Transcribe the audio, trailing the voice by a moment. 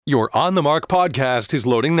Your On the Mark podcast is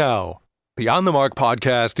loading now. The On the Mark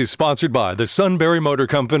podcast is sponsored by the Sunbury Motor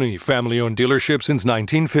Company, family-owned dealership since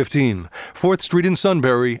 1915, 4th Street in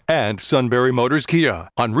Sunbury, and Sunbury Motors Kia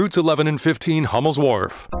on routes 11 and 15 Hummel's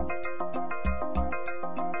Wharf.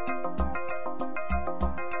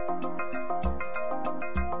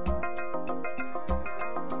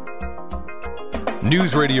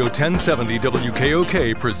 News Radio 1070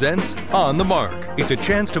 WKOK presents On the Mark. It's a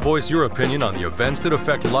chance to voice your opinion on the events that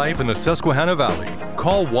affect life in the Susquehanna Valley.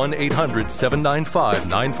 Call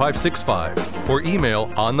 1-800-795-9565 or email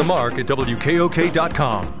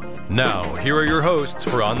onthemark@wkok.com. Now, here are your hosts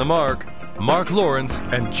for On the Mark, Mark Lawrence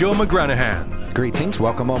and Joe McGranahan. Greetings.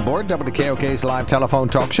 Welcome on board WKOK's live telephone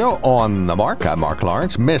talk show On the Mark. I'm Mark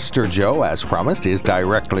Lawrence. Mr. Joe, as promised, is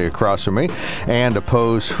directly across from me and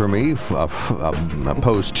opposed to me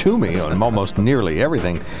on almost nearly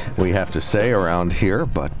everything we have to say around here,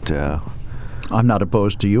 but I'm not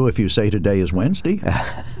opposed to you if you say today is Wednesday. Okay.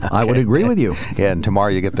 I would agree with you. Yeah, and tomorrow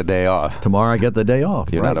you get the day off. Tomorrow I get the day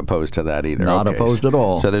off. You're right. not opposed to that either. Not opposed at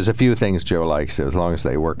all. So there's a few things Joe likes as long as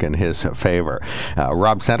they work in his favor.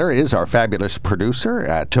 Rob Center is our fabulous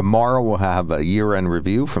producer. Tomorrow we'll have a year-end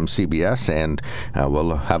review from CBS, and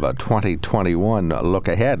we'll have a 2021 look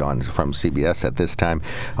ahead from CBS at this time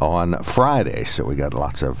on Friday. So we got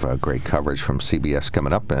lots of great coverage from CBS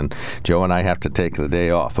coming up, and Joe and I have to take the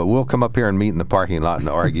day off. But we'll come up here and meet in the parking lot and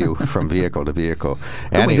argue from vehicle to vehicle.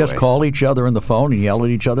 Can we just call each other on the phone and yell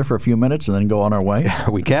at each other for a few minutes and then go on our way?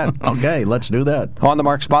 We can. Okay, let's do that. On the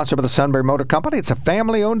Mark, sponsored by the Sunbury Motor Company. It's a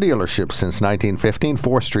family-owned dealership since 1915,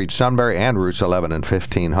 4th Street, Sunbury, and routes 11 and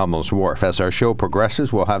 15, Hummel's Wharf. As our show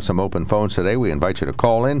progresses, we'll have some open phones today. We invite you to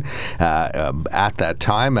call in at that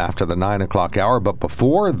time after the 9 o'clock hour. But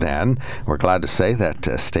before then, we're glad to say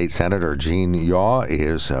that State Senator Gene Yaw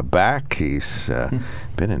is back. He's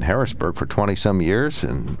been in Harrisburg for 20-some years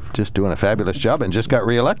and just doing a fabulous job and just got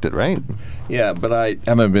reelected, right? Yeah, but I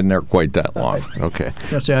haven't been there quite that long. Okay.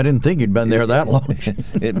 I didn't think you'd been there that long.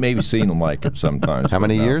 It may seem like it sometimes. How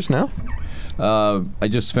many years now? I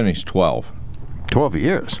just finished 12. 12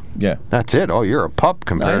 years? Yeah. That's it? Oh, you're a pup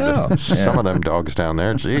compared to some of them dogs down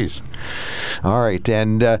there. Jeez. All right.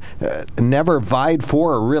 And never vied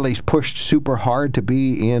for or really pushed super hard to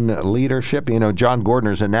be in leadership. You know, John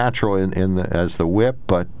Gordner's a natural as the whip,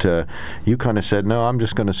 but you kind of said, no, I'm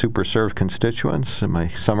just going to super serve constituents. Am I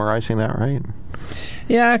summarizing that right?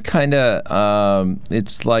 Yeah, kind of.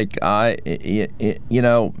 It's like going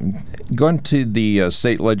to the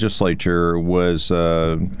state legislature was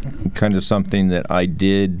kind of something that I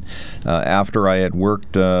did after I had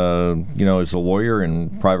worked, as a lawyer in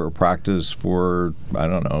private practice for,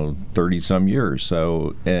 30-some years.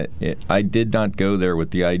 So I did not go there with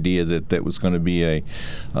the idea that was going to be a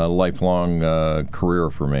lifelong career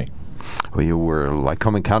for me. Well, you were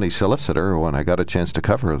Lycoming County Solicitor when I got a chance to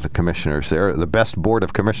cover the commissioners there. The best board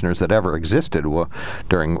of commissioners that ever existed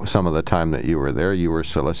during some of the time that you were there. You were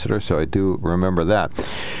solicitor, so I do remember that.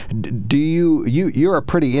 Do you're a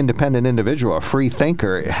pretty independent individual, a free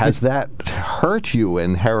thinker. Has that hurt you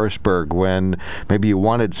in Harrisburg when maybe you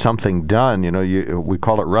wanted something done? We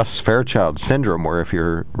call it Russ Fairchild syndrome, where if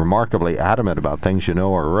you're remarkably adamant about things you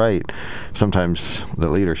know are right, sometimes the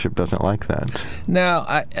leadership doesn't like that. Now,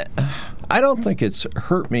 I don't think it's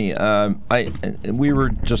hurt me. We were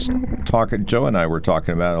just talking. Joe and I were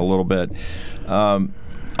talking about it a little bit.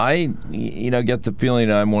 I get the feeling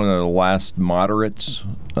I'm one of the last moderates.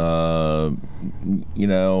 In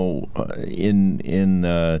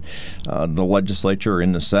the legislature,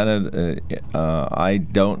 in the Senate. I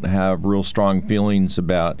don't have real strong feelings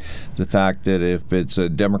about the fact that if it's a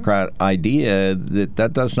Democrat idea,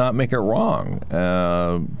 that does not make it wrong.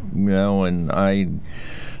 And I.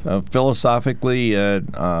 Philosophically,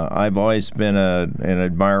 I've always been an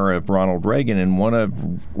admirer of Ronald Reagan, and one of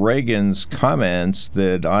Reagan's comments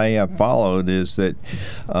that I have followed is that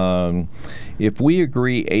if we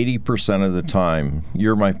agree 80% of the time,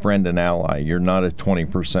 you're my friend and ally. You're not a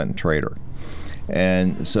 20% traitor.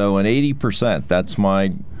 And so an 80%, that's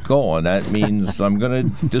my goal, and that means I'm going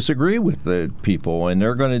to disagree with the people, and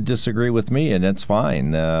they're going to disagree with me, and that's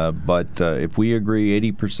fine. But if we agree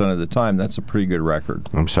 80% of the time, that's a pretty good record.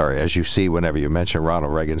 I'm sorry. As you see, whenever you mention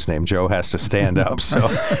Ronald Reagan's name, Joe has to stand up. So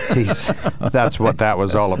that's what that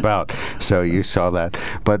was all about. So you saw that.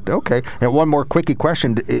 But okay. And one more quickie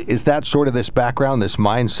question. Is that sort of this background, this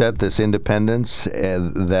mindset, this independence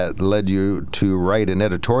that led you to write an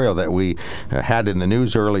editorial that we had in the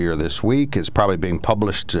news earlier this week? Is probably being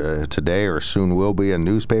published today or soon will be in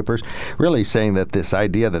newspapers, really saying that this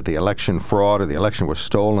idea that the election fraud or the election was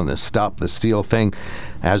stolen, this stop the steal thing,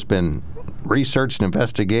 has been researched,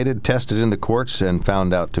 investigated, tested in the courts, and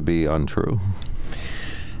found out to be untrue?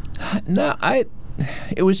 No,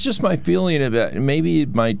 it was just my feeling about maybe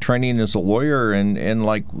my training as a lawyer and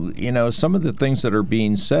like, some of the things that are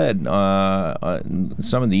being said,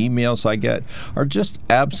 some of the emails I get are just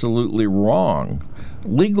absolutely wrong,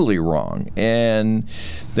 legally wrong. And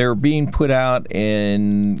they're being put out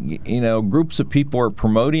and, groups of people are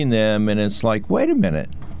promoting them. And it's like, wait a minute,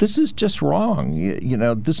 this is just wrong.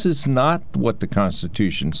 This is not what the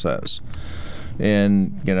Constitution says.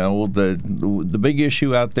 And, the big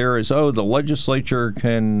issue out there is, the legislature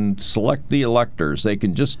can select the electors. They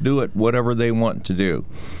can just do it whatever they want to do.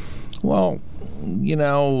 Well,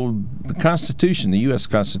 the Constitution, the U.S.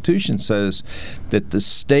 Constitution says that the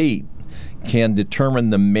state can determine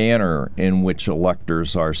the manner in which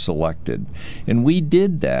electors are selected. And we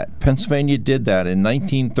did that. Pennsylvania did that in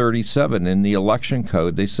 1937 in the election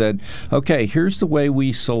code. They said, okay, here's the way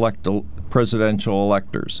we select the presidential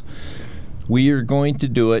electors. We are going to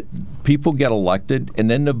do it. People get elected, and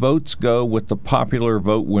then the votes go with the popular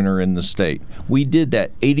vote winner in the state. We did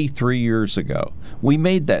that 83 years ago. We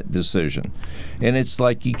made that decision. And it's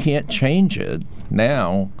like you can't change it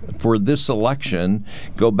now for this election,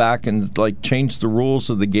 go back and change the rules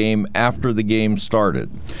of the game after the game started.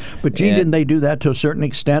 But, Gene, didn't they do that to a certain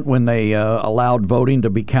extent when they allowed voting to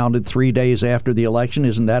be counted 3 days after the election?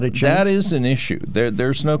 Isn't that a change? That is an issue.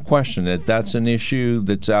 There's no question that that's an issue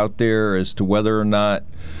that's out there as to whether or not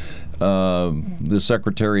the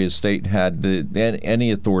Secretary of State had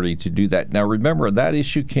any authority to do that. Now, remember, that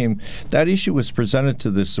issue was presented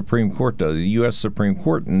to the Supreme Court, though, the U.S. Supreme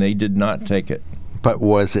Court, and they did not take it. But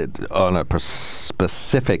was it on a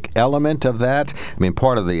specific element of that? I mean,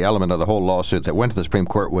 part of the element of the whole lawsuit that went to the Supreme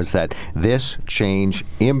Court was that this change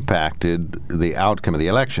impacted the outcome of the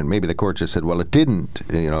election. Maybe the court just said, well, it didn't.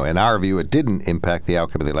 In our view, it didn't impact the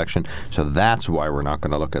outcome of the election, so that's why we're not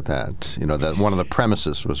going to look at that. That one of the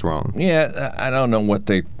premises was wrong. Yeah, I don't know what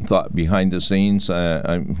they thought behind the scenes.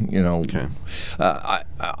 Okay.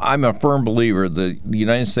 I'm a firm believer the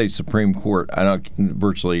United States Supreme Court,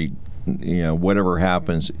 virtually whatever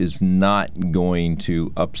happens is not going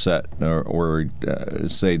to upset or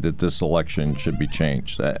say that this election should be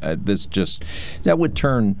changed. That would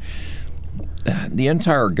turn the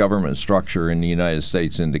entire government structure in the United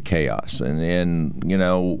States into chaos. And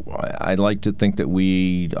I'd like to think that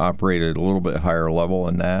we operate at a little bit higher level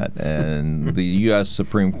than that, and the U.S.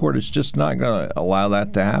 Supreme Court is just not going to allow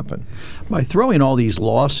that to happen. By throwing all these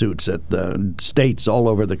lawsuits at the states all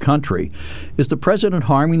over the country, is the president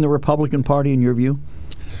harming the Republican Party in your view?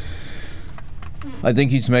 I think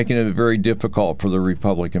he's making it very difficult for the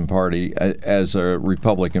Republican Party as a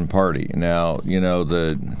Republican Party. Now,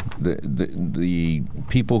 the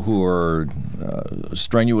people who are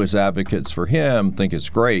strenuous advocates for him think it's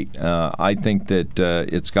great. I think that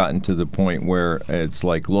it's gotten to the point where it's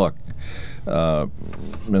like, look,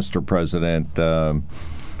 Mr. President,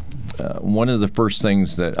 one of the first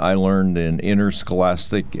things that I learned in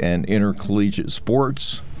interscholastic and intercollegiate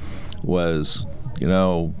sports was,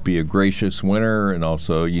 be a gracious winner, and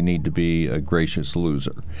also you need to be a gracious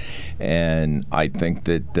loser. And I think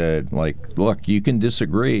that, look, you can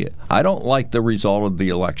disagree. I don't like the result of the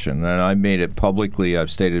election, and I made it publicly.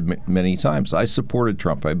 I've stated many times. I supported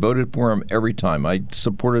Trump. I voted for him every time. I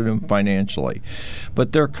supported him financially.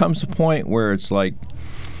 But there comes a point where it's like,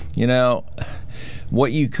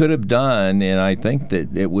 what you could have done, and I think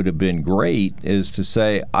that it would have been great, is to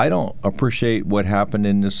say, I don't appreciate what happened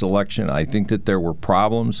in this election. I think that there were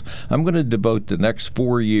problems. I'm going to devote the next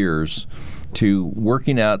 4 years to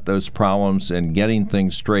working out those problems and getting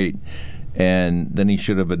things straight. And then he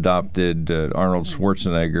should have adopted Arnold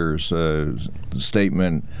Schwarzenegger's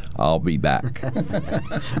statement, I'll be back.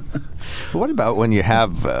 What about when you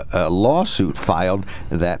have a lawsuit filed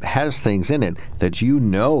that has things in it that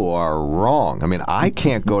are wrong? I mean, I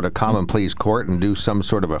can't go to Common Pleas Court and do some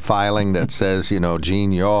sort of a filing that says,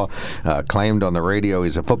 Gene Yaw claimed on the radio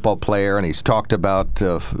he's a football player and he's talked about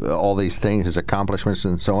all these things, his accomplishments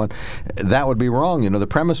and so on. That would be wrong. The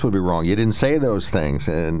premise would be wrong. You didn't say those things.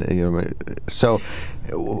 And, so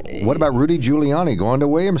what about Rudy Giuliani going to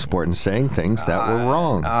Williamsport and saying things that were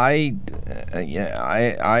wrong? I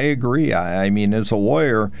agree. I mean, as a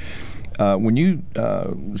lawyer, when you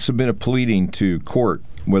submit a pleading to court,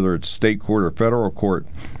 whether it's state court or federal court,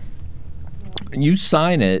 you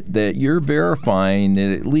sign it that you're verifying that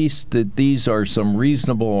at least that these are some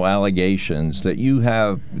reasonable allegations, that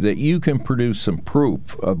you can produce some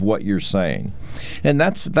proof of what you're saying. And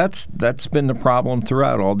that's been the problem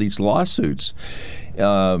throughout all these lawsuits.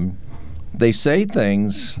 They say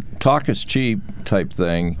things, talk is cheap type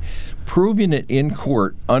thing. proving it in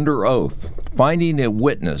court under oath, finding a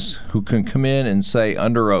witness who can come in and say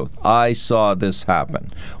under oath, I saw this happen,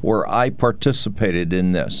 or I participated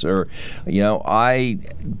in this, or, I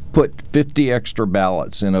put 50 extra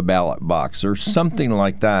ballots in a ballot box, or something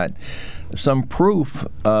like that, some proof,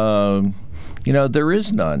 there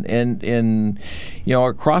is none. And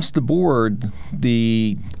across the board,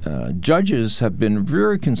 the judges have been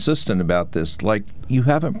very consistent about this. Like, you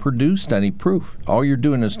haven't produced any proof. All you're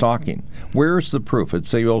doing is talking. Where's the proof? It's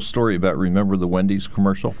the old story about, remember the Wendy's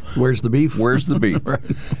commercial? Where's the beef? Where's the beef? Right.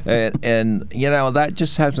 And that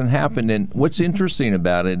just hasn't happened. And what's interesting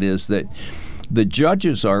about it is that the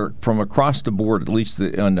judges are from across the board, at least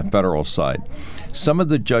on the federal side. Some of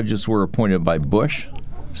the judges were appointed by Bush.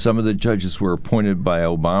 Some of the judges were appointed by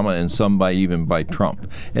Obama, and some even by Trump.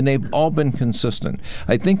 And they've all been consistent.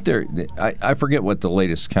 I think I forget what the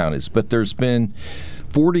latest count is, but there's been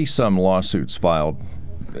 40-some lawsuits filed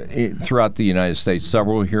throughout the United States,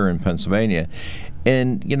 several here in Pennsylvania.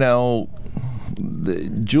 And, the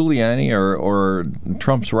Giuliani or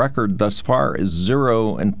Trump's record thus far is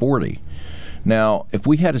 0-40. Now, if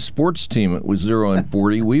we had a sports team that was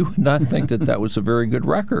 0-40, we would not think that was a very good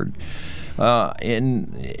record.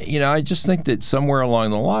 I just think that somewhere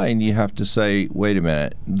along the line you have to say, wait a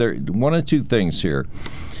minute, there one of two things here.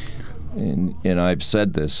 And I've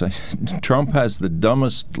said this, Trump has the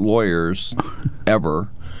dumbest lawyers ever,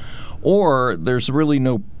 or there's really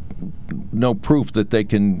no proof that they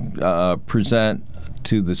can present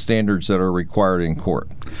to the standards that are required in court.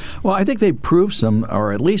 Well, I think they've proved some,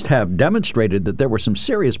 or at least have demonstrated that there were some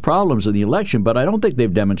serious problems in the election, but I don't think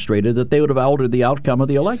they've demonstrated that they would have altered the outcome of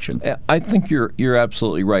the election. I think you're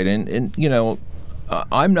absolutely right. And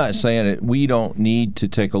I'm not saying that we don't need to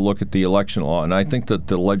take a look at the election law, and I think that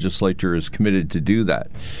the legislature is committed to do that.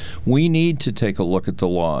 We need to take a look at the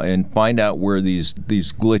law and find out where these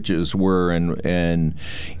glitches were, and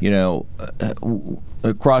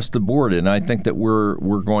across the board. And I think that we're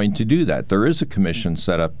going to do that. There is a commission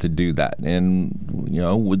set up to do that, and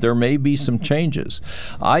there may be some changes.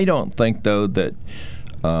 I don't think, though, that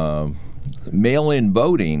mail-in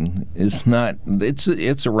voting is not.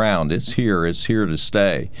 It's around. It's here to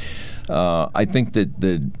stay. I think that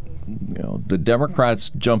the Democrats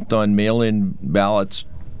jumped on mail-in ballots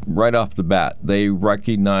right off the bat. They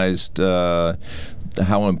recognized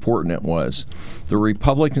how important it was. The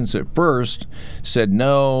Republicans at first said,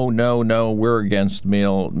 no, we're against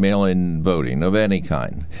mail-in voting of any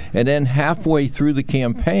kind. And then halfway through the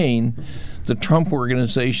campaign, the Trump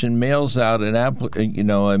organization mails out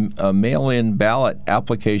a mail-in ballot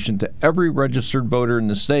application to every registered voter in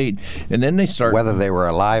the state, and then they start... Whether they were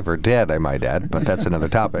alive or dead, I might add, but that's another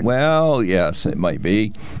topic. Well, yes, it might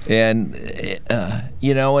be. And,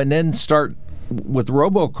 and then start with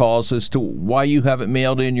robocalls as to why you haven't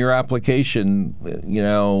mailed in your application,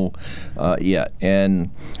 yet. And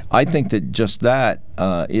I think that just that,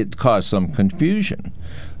 it caused some confusion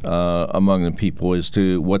among the people as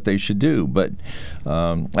to what they should do. But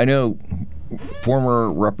I know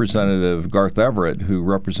former Representative Garth Everett, who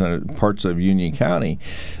represented parts of Union County,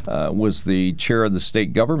 was the chair of the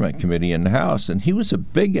State Government Committee in the House, and he was a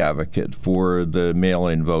big advocate for the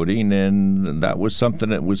mail-in voting, and that was something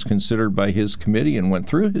that was considered by his committee and went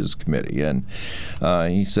through his committee. And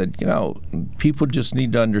he said, people just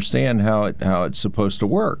need to understand how it's supposed to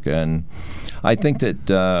work. And I think that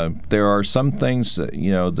there are some things that,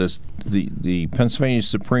 the Pennsylvania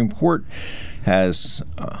Supreme Court has,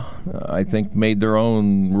 I think, made their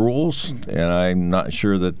own rules, and I'm not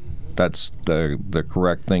sure that that's the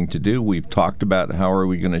correct thing to do. We've talked about how are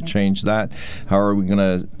we going to change that? How are we going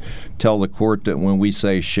to tell the court that when we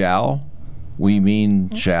say shall, we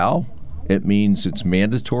mean shall? It means it's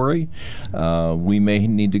mandatory. We may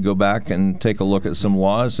need to go back and take a look at some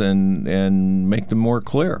laws and make them more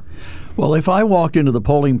clear. Well, if I walked into the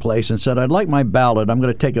polling place and said, I'd like my ballot, I'm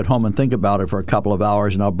going to take it home and think about it for a couple of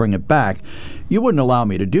hours and I'll bring it back, you wouldn't allow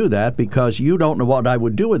me to do that because you don't know what I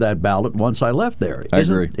would do with that ballot once I left there. I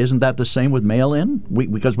agree. Isn't that the same with mail-in?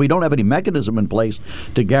 Because we don't have any mechanism in place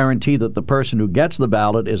to guarantee that the person who gets the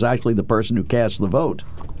ballot is actually the person who casts the vote.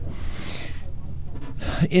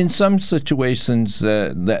 In some situations,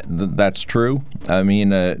 that's true. I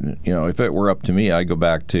mean, if it were up to me, I'd go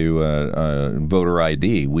back to voter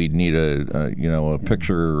ID. We'd need a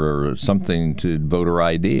picture or something to voter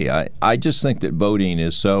ID. I just think that voting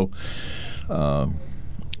is so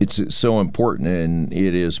it's so important, and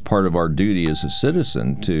it is part of our duty as a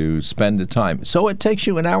citizen to spend the time. So it takes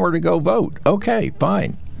you an hour to go vote. Okay,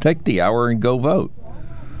 fine. Take the hour and go vote.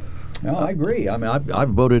 No, I agree. I mean, I've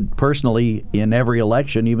voted personally in every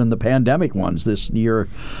election, even the pandemic ones this year.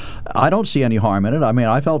 I don't see any harm in it. I mean,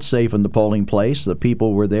 I felt safe in the polling place. The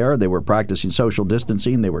people were there. They were practicing social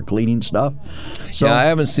distancing. They were cleaning stuff. So yeah, I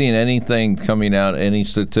haven't seen anything coming out, any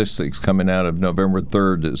statistics coming out of November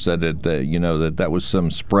 3rd that said that was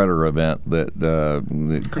some spreader event that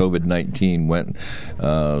COVID-19 went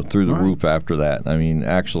through the roof after that. I mean,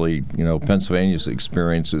 actually, Pennsylvania's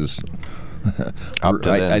experience is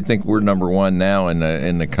I think we're number one now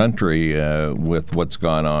in the country with what's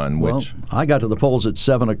gone on. Well, I got to the polls at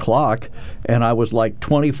 7 o'clock, and I was like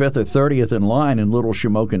 25th or 30th in line in Little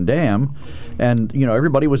Shamokin Dam, and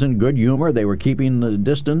everybody was in good humor. They were keeping the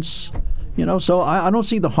distance. So I don't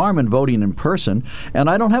see the harm in voting in person, and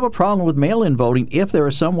I don't have a problem with mail-in voting if there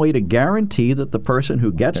is some way to guarantee that the person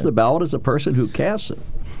who gets the ballot is the person who casts it.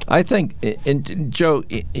 I think, and Joe,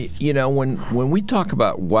 when we talk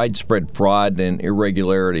about widespread fraud and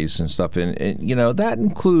irregularities and stuff, and that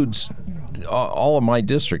includes all of my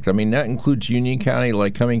district. I mean, that includes Union County,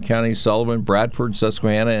 Lycoming County, Sullivan, Bradford,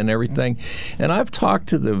 Susquehanna, and everything. And I've talked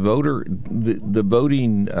to the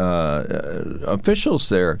voting officials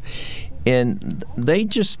there, and they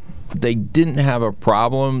didn't have a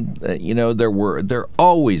problem. There are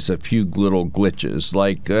always a few little glitches,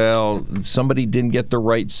 like somebody didn't get the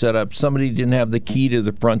right setup, somebody didn't have the key to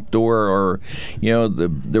the front door, or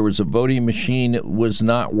there was a voting machine that was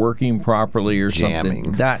not working properly or jamming.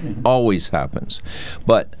 Something. That always happens,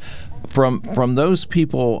 but. From those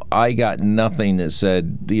people, I got nothing that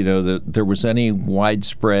said that there was any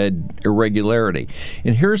widespread irregularity.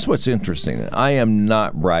 And here's what's interesting: I am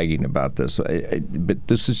not bragging about this, but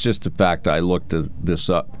this is just a fact. I looked this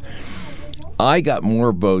up. I got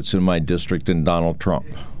more votes in my district than Donald Trump.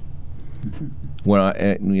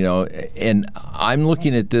 And I'm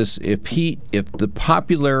looking at this. If the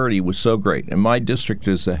popularity was so great, and my district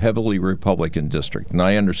is a heavily Republican district, and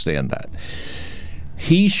I understand that.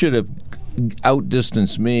 He should have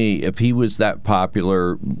outdistanced me if he was that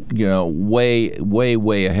popular, way, way,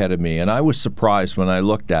 way ahead of me. And I was surprised when I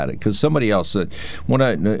looked at it, because somebody else said,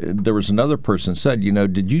 there was another person said,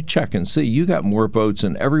 did you check and see? You got more votes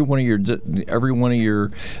in every one of your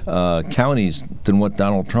counties than what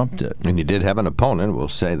Donald Trump did. And you did have an opponent. We'll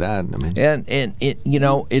say that. I mean, and it,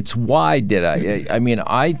 it's why did I? I mean,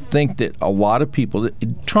 I think that a lot of people,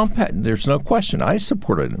 Trump had. There's no question. I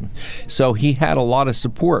supported him, so he had a lot of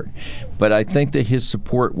support. But I think that his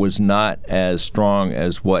support was not as strong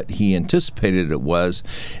as what he anticipated it was.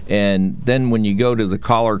 And then when you go to the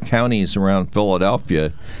collar counties around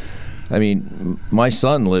Philadelphia, I mean, my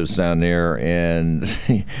son lives down there, and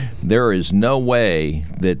there is no way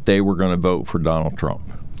that they were going to vote for Donald Trump.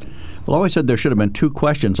 Well, I always said there should have been two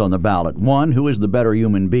questions on the ballot. One, who is the better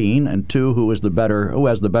human being? And two, who has the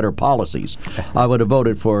better policies? I would have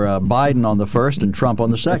voted for Biden on the first and Trump on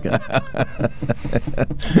the second.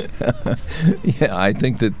 Yeah, I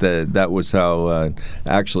think that was how,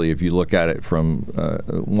 actually, if you look at it from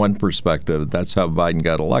one perspective, that's how Biden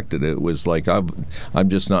got elected. It was like, I'm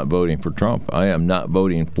just not voting for Trump. I am not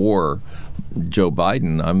voting for Joe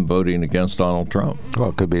Biden. I'm voting against Donald Trump. Well,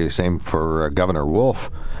 it could be the same for Governor Wolf.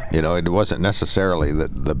 It wasn't necessarily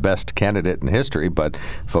the best candidate in history, but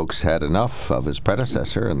folks had enough of his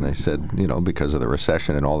predecessor, and they said, because of the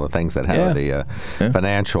recession and all the things that happened, the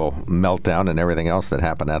financial meltdown and everything else that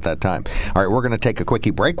happened at that time. All right, we're going to take a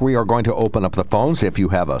quickie break. We are going to open up the phones. If you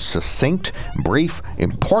have a succinct, brief,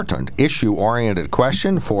 important, issue-oriented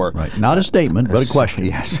question for... Right, not a statement, but a question.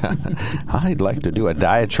 Yes. I'd like to do a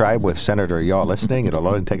diatribe with Senator Yaw listening. It'll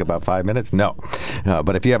only take about 5 minutes. No.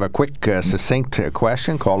 But if you have a quick, succinct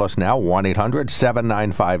question, call us now.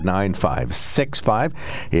 1-800-795-9565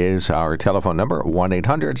 is our telephone number.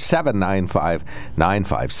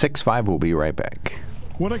 1-800-795-9565. We'll be right back.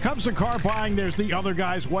 When it comes to car buying, there's the other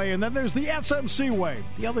guy's way, and then there's the SMC way.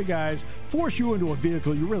 The other guys force you into a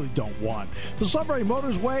vehicle you really don't want. The Sunbury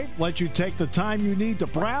Motors way lets you take the time you need to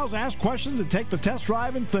browse, ask questions, and take the test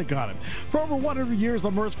drive and think on it. For over 100 years,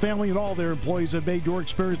 the Mertz family and all their employees have made your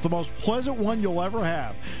experience the most pleasant one you'll ever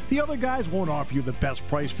have. The other guys won't offer you the best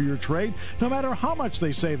price for your trade, no matter how much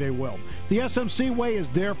they say they will. The SMC way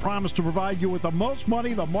is their promise to provide you with the most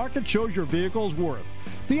money the market shows your vehicle is worth.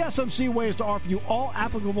 The SMC way is to offer you all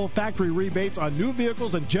applicable factory rebates on new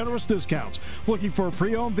vehicles and generous discounts. Looking for a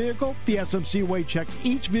pre-owned vehicle? The SMC way checks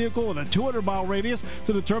each vehicle in a 200-mile radius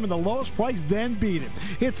to determine the lowest price, then beat it.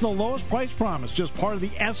 It's the lowest price promise, just part of the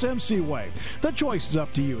SMC way. The choice is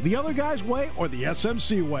up to you, the other guy's way or the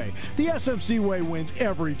SMC way. The SMC way wins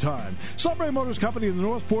every time. Sunbury Motors Company in the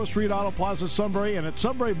North 4th Street Auto Plaza, Sunbury, and at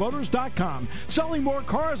sunburymotors.com. Selling more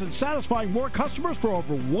cars and satisfying more customers for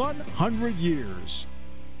over 100 years.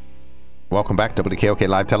 Welcome back to WKOK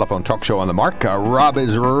Live Telephone Talk Show on the Mark. Rob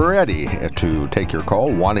is ready to take your call,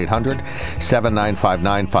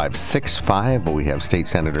 1-800-795-9565. We have State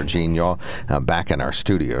Senator Gene Yaw back in our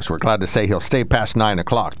studios. We're glad to say he'll stay past 9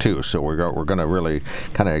 o'clock, too, so we're going to really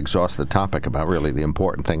kind of exhaust the topic about really the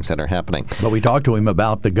important things that are happening. But we talked to him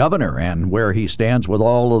about the governor and where he stands with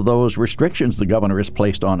all of those restrictions the governor has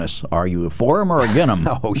placed on us. Are you for him or against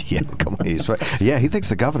him? Oh, yeah, come on. He thinks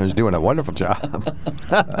the governor's doing a wonderful job.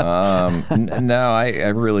 No, I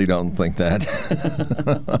really don't think that.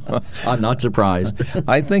 I'm not surprised.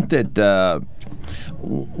 I think that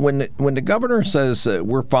when the governor says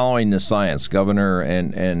we're following the science, governor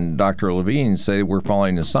and Dr. Levine say we're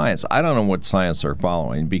following the science, I don't know what science they're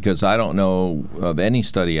following, because I don't know of any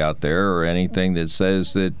study out there or anything that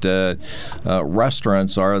says that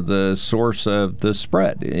restaurants are the source of the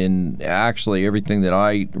spread. And actually, everything that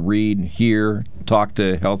I read, hear, talk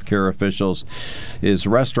to healthcare officials is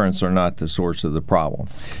restaurants are not the source of the problem.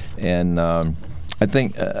 And I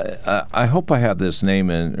think I hope I have this name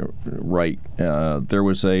right. There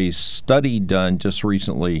was a study done just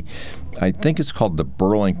recently. I think it's called the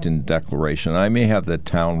Burlington Declaration. I may have the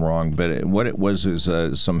town wrong, but what it was is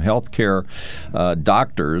some healthcare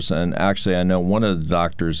doctors, and actually I know one of the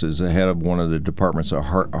doctors is the head of one of the departments at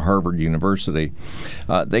Harvard University.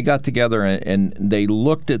 They got together and they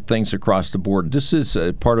looked at things across the board. This is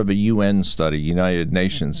part of a UN study, United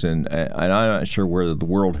Nations, and I'm not sure where the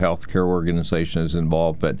World Health Care Organization is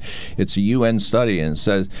involved, but it's a UN study, and it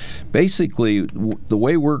says basically the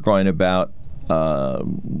way we're going about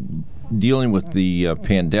dealing with the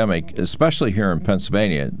pandemic, especially here in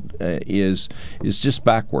Pennsylvania, is just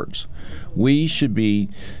backwards. We should be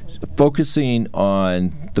focusing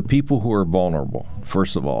on the people who are vulnerable,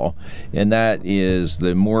 first of all, and that is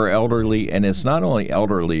the more elderly, and it's not only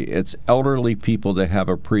elderly, it's elderly people that have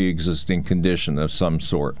a pre-existing condition of some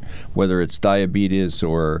sort, whether it's diabetes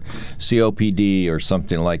or COPD or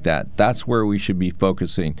something like that. That's where we should be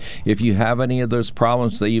focusing. If you have any of those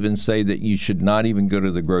problems, they even say that you should not even go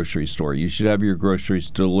to the grocery store. You should have your groceries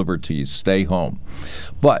delivered to you. Stay home.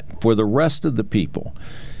 But for the rest of the people,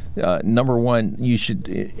 number one, you should,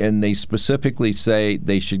 and they specifically say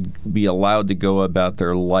they should be allowed to go about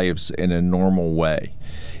their lives in a normal way.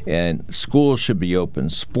 And schools should be open.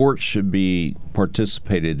 Sports should be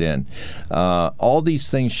participated in. All these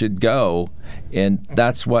things should go, and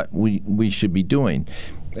that's what we should be doing.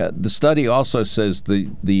 The study also says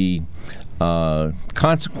the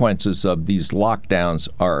consequences of these lockdowns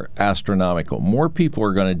are astronomical. More people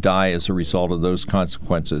are going to die as a result of those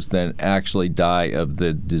consequences than actually die of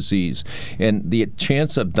the disease. And the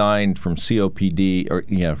chance of dying from COPD,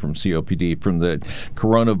 from the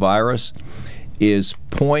coronavirus is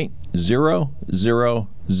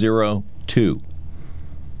 0.0002.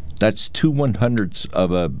 That's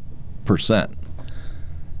 0.02%.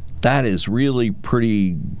 That is really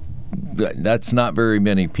pretty. That's not very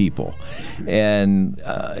many people, and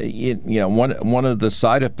one of the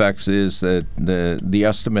side effects is that the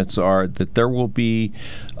estimates are that there will be,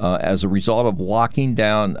 as a result of locking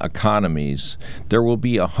down economies, there will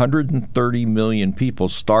be 130 million people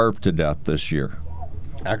starved to death this year.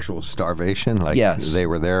 Actual starvation? Like yes. They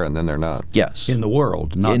were there and then they're not? Yes. In the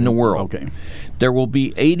world? Not in the world. Okay. There will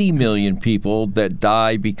be 80 million people that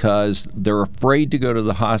die because they're afraid to go to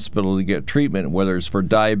the hospital to get treatment, whether it's for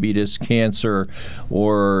diabetes, cancer,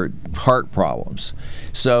 or heart problems.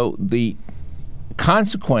 So the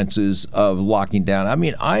consequences of locking down, I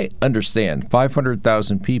mean, I understand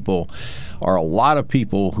 500,000 people are a lot of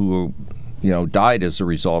people who died as a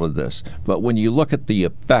result of this. But when you look at the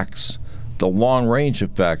effects, the long-range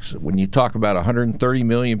effects, when you talk about 130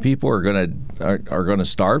 million people are going to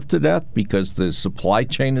starve to death because the supply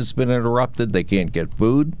chain has been interrupted, they can't get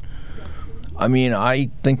food. I mean, I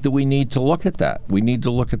think that we need to look at that. We need to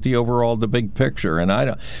look at the big picture.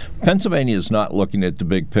 And Pennsylvania is not looking at the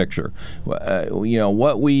big picture.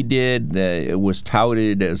 What we did, it was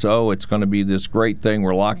touted as, it's going to be this great thing.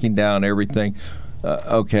 We're locking down everything.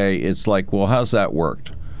 Okay, it's like, well, how's that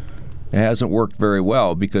worked? It hasn't worked very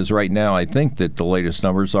well because right now I think that the latest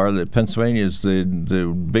numbers are that Pennsylvania is the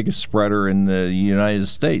biggest spreader in the United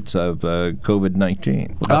States of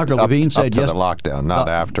COVID-19. Well, Dr. Levine said up to the lockdown, not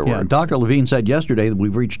afterward. Yeah, Dr. Levine said yesterday that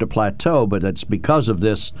we've reached a plateau, but it's because of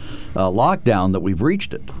this lockdown that we've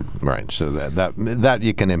reached it. Right. So that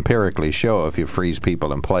you can empirically show if you freeze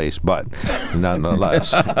people in place, but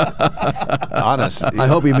nonetheless, honest. I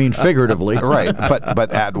hope you mean figuratively. Right.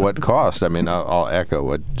 But at what cost? I mean, I'll echo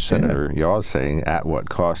what Senator Yaw is saying. At what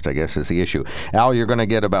cost, I guess, is the issue. Al, you're going to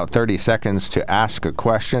get about 30 seconds to ask a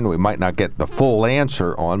question. We might not get the full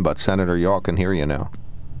answer on, but Senator Yaw can hear you now.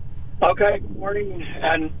 Okay, good morning,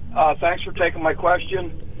 and thanks for taking my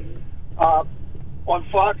question. On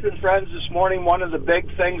Fox and Friends this morning, one of the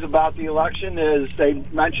big things about the election is they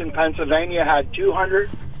mentioned Pennsylvania had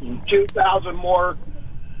 202,000 more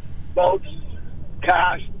votes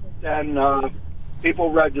cast than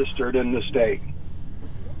people registered in the state.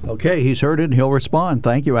 Okay, he's heard it, and he'll respond.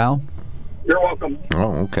 Thank you, Al. You're welcome.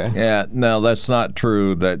 Oh, okay. Yeah, no, that's not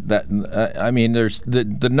true. I mean, there's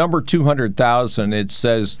the number 200,000. It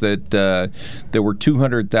says that there were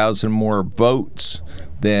 200,000 more votes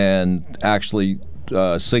than actually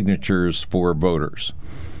signatures for voters.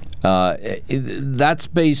 That's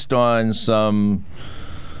based on some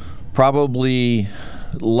probably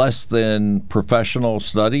less than professional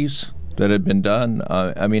studies that have been done.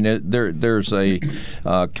 I mean, there's a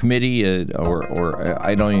committee, or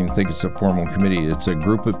I don't even think it's a formal committee. It's a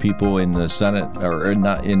group of people in the Senate or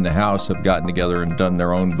not in the House have gotten together and done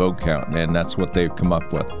their own vote count, and that's what they've come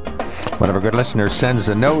up with. One of our good listeners sends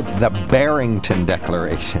a note, the Barrington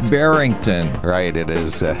Declaration. Barrington. Right, it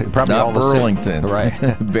is probably not all Burlington. Right.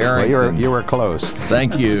 Barrington. Well, you were close.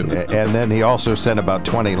 Thank you. And then he also sent about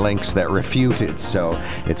 20 links that refute it, so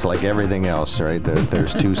it's like everything else, right?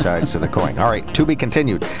 There's two sides to the coin. All right, to be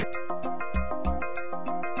continued.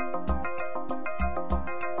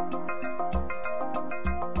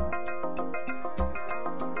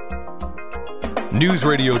 News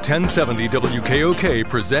Radio 1070 WKOK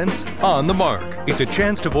presents On the Mark. It's a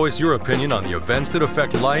chance to voice your opinion on the events that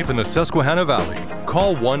affect life in the Susquehanna Valley.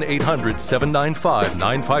 Call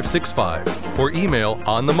 1-800-795-9565 or email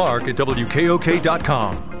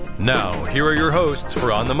onthemark@wkok.com. Now, here are your hosts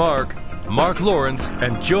for On the Mark, Mark Lawrence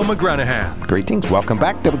and Joe McGranahan. Greetings. Welcome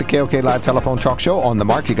back. WKOK Live Telephone Talk Show. On the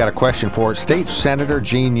Mark, you got a question for State Senator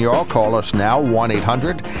Gene Yaw. Call us now,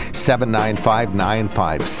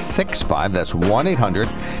 1-800-795-9565. That's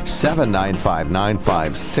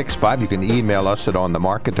 1-800-795-9565. You can email us at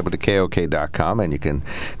onthemark@wkok.com, and you can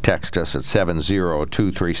text us at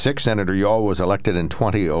 70236. Senator Yaw was elected in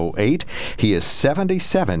 2008. He is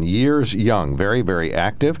 77 years young, very, very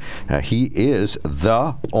active. He is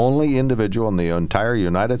the only individual in the entire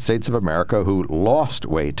United States of America who lost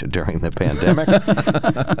weight during the pandemic.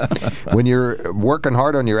 When you're working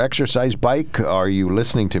hard on your exercise bike, are you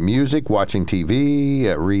listening to music, watching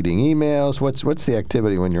TV, reading emails? What's the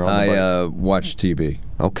activity when you're on the bike? I watch TV.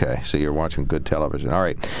 Okay, so you're watching good television. All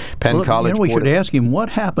right. Penn College. We should ask him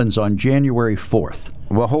what happens on January 4th.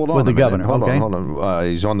 Well, hold on. With the governor. Hold okay. on.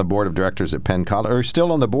 He's on the board of directors at Penn College. Are you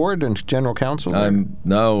still on the board and general counsel?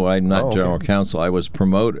 No, I'm not general counsel. I was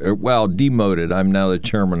demoted. I'm now the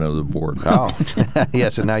chairman of the board. Oh,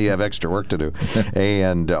 yes, and now you have extra work to do.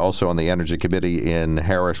 And also on the Energy Committee in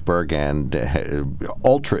Harrisburg, and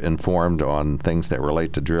ultra informed on things that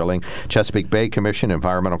relate to drilling. Chesapeake Bay Commission,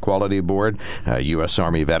 Environmental Quality Board, U.S.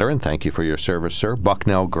 Army veteran. Thank you for your service, sir.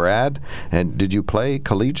 Bucknell grad. And did you play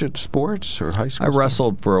collegiate sports or high school? I wrestled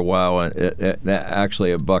for a while,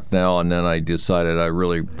 actually at Bucknell, and then I decided I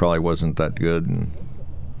really probably wasn't that good. And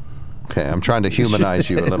okay, I'm trying to humanize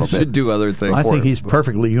you a little bit. Should do other things. I think he's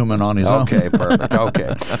perfectly human on his own. Okay, perfect.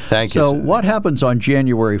 Okay, thank you. So what happens on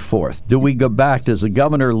January 4th? Do we go back? Does the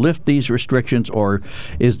governor lift these restrictions, or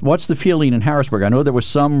what's the feeling in Harrisburg? I know there was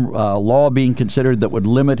some law being considered that would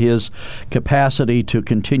limit his capacity to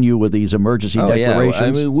continue with these emergency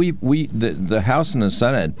declarations. Yeah. I mean, the House and the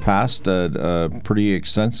Senate passed a pretty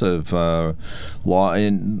extensive law,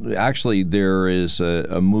 and actually there is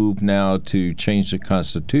a move now to change the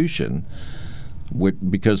Constitution,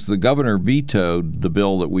 because the governor vetoed the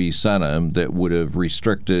bill that we sent him that would have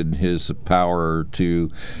restricted his power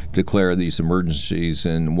to declare these emergencies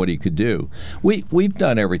and what he could do. We've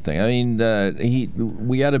done everything. I mean,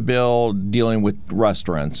 we had a bill dealing with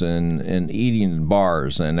restaurants and eating in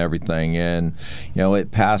bars and everything, and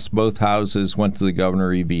it passed both houses, went to the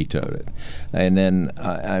governor, he vetoed it. And then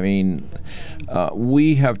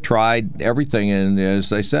we have tried everything, and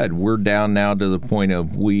as I said, we're down now to the point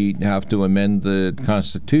of we have to amend the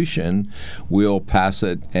Constitution. We'll pass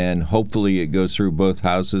it, and hopefully it goes through both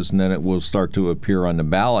houses, and then it will start to appear on the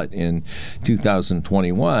ballot in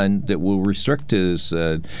 2021 that will restrict his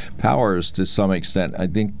powers to some extent. I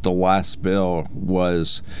think the last bill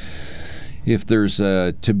was, if there's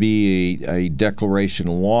to be a declaration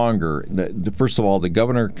longer, first of all, the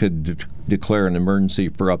governor could declare an emergency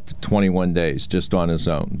for up to 21 days just on his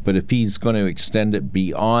own. But if he's going to extend it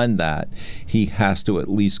beyond that, he has to at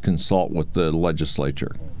least consult with the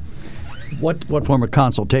legislature. What form of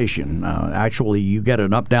consultation? Actually, you get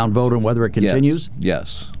an up-down vote on whether it continues?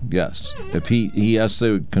 Yes. If he has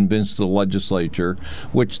to convince the legislature,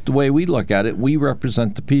 which the way we look at it, we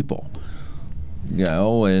represent the people.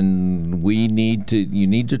 and you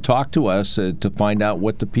need to talk to us to find out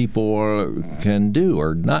what the people can do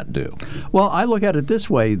or not do. Well, I look at it this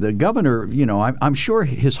way. The governor, I'm sure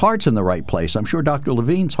his heart's in the right place. I'm sure Dr.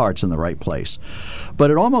 Levine's heart's in the right place.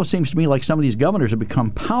 But it almost seems to me like some of these governors have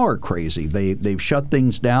become power crazy. They've shut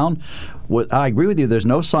things down. I agree with you. There's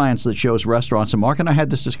no science that shows restaurants, and Mark and I had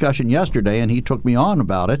this discussion yesterday, and he took me on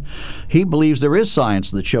about it. He believes there is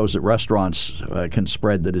science that shows that restaurants can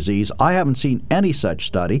spread the disease. I haven't seen any such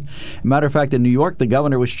study. Matter of fact, in New York, the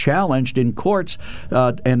governor was challenged in courts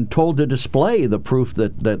and told to display the proof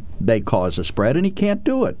that they cause a spread, and he can't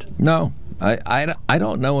do it. No. I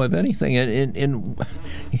don't know of anything, and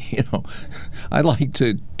I like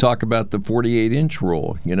to talk about the 48-inch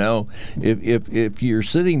rule. If you're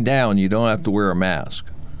sitting down, you don't have to wear a mask.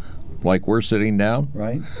 Like we're sitting down,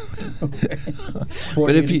 right? Okay.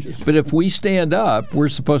 But if we stand up, we're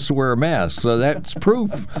supposed to wear a mask. So that's proof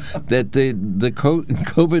that the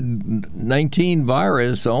COVID-19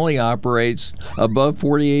 virus only operates above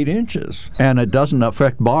 48 inches. And it doesn't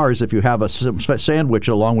affect bars if you have a sandwich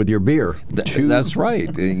along with your beer. That's right.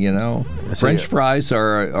 French fries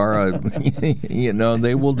are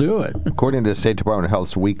they will do it. According to the State Department of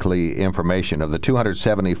Health's weekly information, of the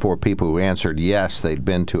 274 people who answered yes, they'd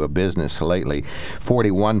been to a business lately,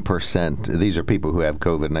 41%, these are people who have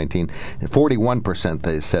COVID-19, 41%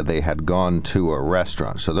 they said they had gone to a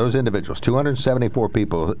restaurant. So those individuals, 274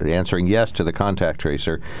 people answering yes to the contact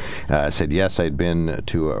tracer, said yes, they'd been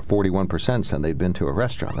to 41% said they'd been to a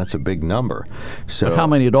restaurant. That's a big number. So but how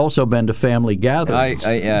many had also been to family gatherings?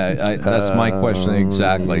 That's my question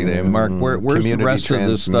exactly. Mark, where's the rest of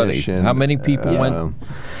the study? How many people went?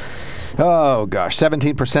 Oh, gosh.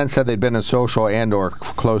 17% said they'd been in social and or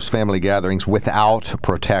close family gatherings without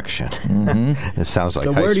protection. Mm-hmm. It sounds like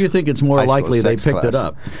so where do you think it's more likely they picked it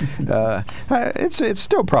up? It's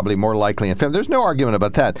still probably more likely in family. There's no argument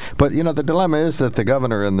about that. But, the dilemma is that the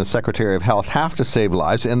governor and the Secretary of Health have to save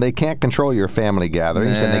lives, and they can't control your family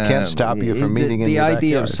gatherings, and they can't stop you from meeting in your backyard. The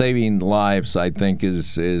idea of saving lives, I think,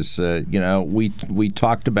 is we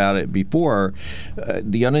talked about it before,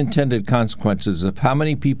 the unintended consequences of how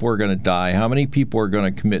many people are going to die, how many people are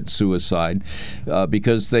going to commit suicide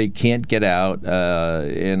because they can't get out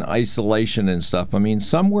in isolation and stuff. I mean,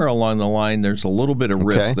 somewhere along the line, there's a little bit of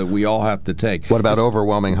risk that we all have to take. What about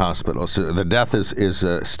overwhelming hospitals? The death is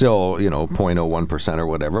still, 0.01% or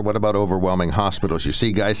whatever. What about overwhelming hospitals? You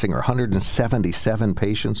see, Geisinger, 177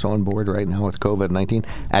 patients on board right now with COVID-19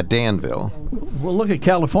 at Danville. Well, look at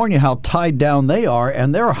California, how tied down they are,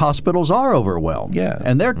 and their hospitals are overwhelmed. Yeah.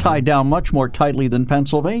 And they're tied down much more tightly than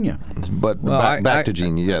Pennsylvania. But back to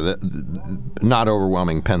Gene, not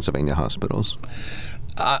overwhelming Pennsylvania hospitals.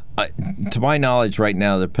 To my knowledge right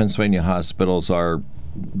now, the Pennsylvania hospitals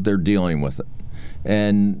they're dealing with it.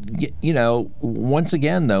 And, once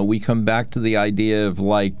again, though, we come back to the idea of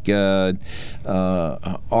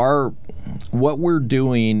what we're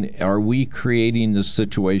doing, are we creating this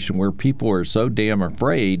situation where people are so damn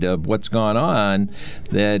afraid of what's gone on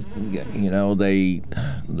that,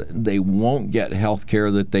 they won't get health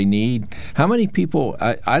care that they need? How many people,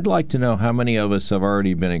 I'd like to know how many of us have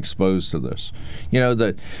already been exposed to this?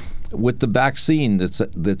 With the vaccine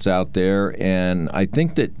that's out there, and I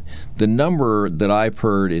think that the number that I've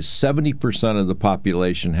heard is 70% of the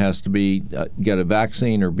population has to be get a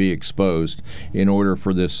vaccine or be exposed in order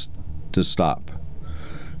for this to stop.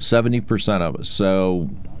 70% of us. So,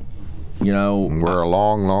 we're a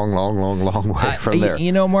long way from there.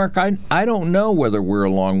 Mark, I don't know whether we're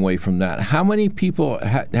a long way from that. How many people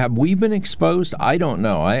have we been exposed? I don't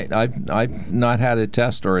know. I've not had a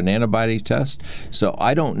test or an antibody test, so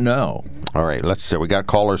I don't know. All right, let's see. We got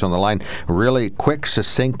callers on the line. Really quick,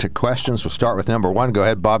 succinct questions. We'll start with number one. Go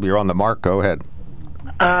ahead, Bob. You're on the mark. Go ahead.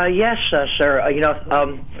 Yes, sir.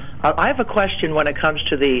 I have a question when it comes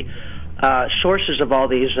to the sources of all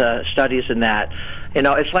these studies and that.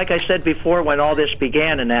 It's like I said before when all this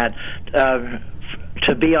began and that,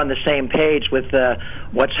 to be on the same page with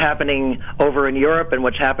what's happening over in Europe and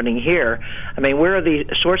what's happening here. I mean, where are the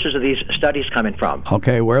sources of these studies coming from?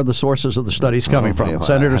 Okay, where are the sources of the studies coming from? The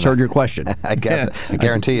Senator's heard your question. I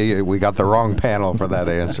guarantee you we got the wrong panel for that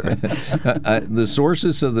answer. The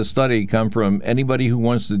sources of the study come from anybody who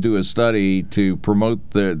wants to do a study to promote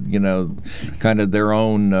kind of their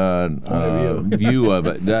own view of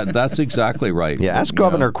it. That's exactly right. Yeah, ask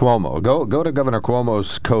Governor Cuomo. Go to Governor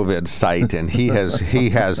Cuomo's COVID site, and he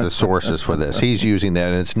has the sources for this. He's using that,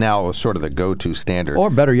 and it's now sort of the go-to standard. Or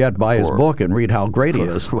better yet, buy his book and read how great he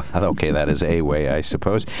is. Okay, that is a way, I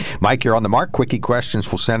suppose. Mike, you're on the mark. Quickie questions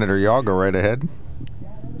for Senator Yaw. Go right ahead.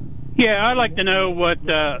 Yeah, I'd like to know what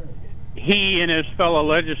he and his fellow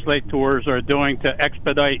legislators are doing to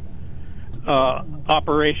expedite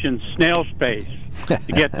Operation Snail Space to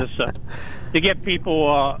get this to get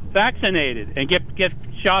people vaccinated and get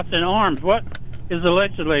shots in arms. What is the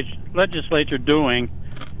legislature doing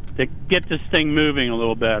to get this thing moving a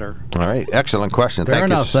little better? All right, excellent question. Fair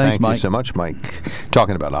enough. Thanks, thank Mike. you so much, Mike.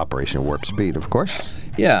 Talking about Operation Warp Speed, of course.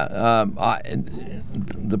 Yeah,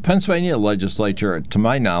 the Pennsylvania legislature, to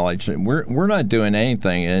my knowledge, we're not doing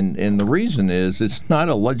anything, and the reason is it's not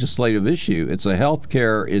a legislative issue. It's a health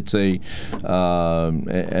care. It's an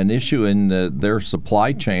issue in their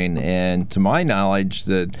supply chain, and to my knowledge,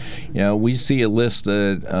 that we see a list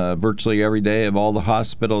virtually every day of all the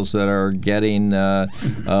hospitals that are getting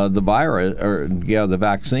the virus or the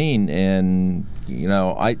vaccine, and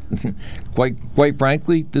I quite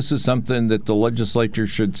frankly, this is something that the legislature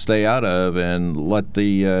should stay out of and let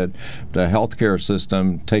the healthcare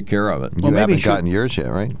system take care of it. You haven't gotten yours yet,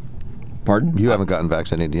 right? Pardon? You haven't gotten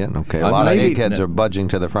vaccinated yet? Okay. A lot of eggheads are budging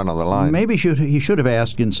to the front of the line. Maybe he should have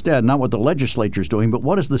asked instead, not what the legislature's doing, but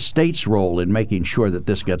what is the state's role in making sure that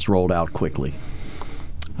this gets rolled out quickly?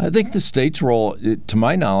 I think the state's role, to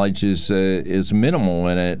my knowledge, is minimal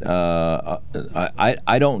in it.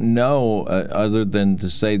 I don't know other than to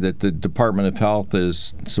say that the Department of Health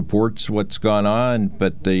supports what's gone on,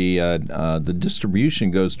 but the distribution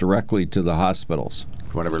goes directly to the hospitals.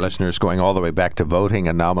 One of our listeners going all the way back to voting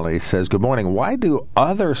anomaly says, good morning. Why do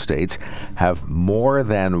other states have more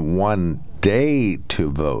than 1 day to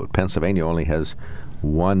vote? Pennsylvania only has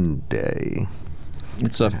 1 day.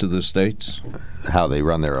 It's up to the states. How they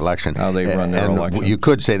run their election. You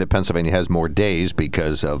could say that Pennsylvania has more days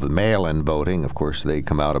because of mail-in voting. Of course, they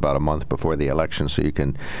come out about a month before the election, so you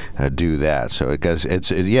can do that. So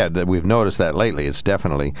we've noticed that lately. It's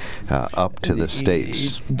definitely up to the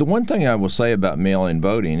states. The one thing I will say about mail-in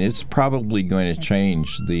voting, it's probably going to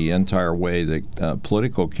change the entire way that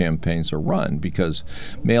political campaigns are run, because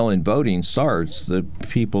mail-in voting starts, the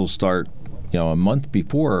people start a month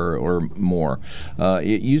before or more.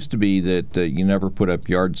 It used to be that you never put up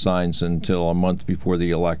yard signs until a month before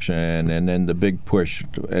the election, and then the big push,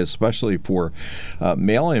 especially for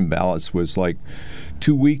mail-in ballots, was like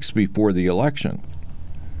 2 weeks before the election.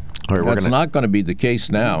 That's not going to be the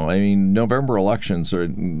case now. I mean, November elections are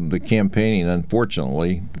the campaigning,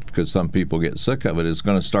 unfortunately, because some people get sick of it, is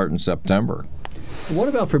going to start in September. What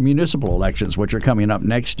about for municipal elections, which are coming up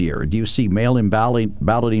next year? Do you see mail-in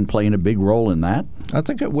balloting playing a big role in that? I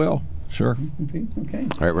think it will. Sure. Okay.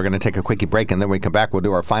 All right, we're going to take a quickie break, and then we come back. We'll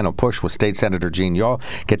do our final push with State Senator Gene Yaw.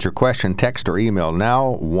 Get your question, text, or email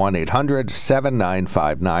now,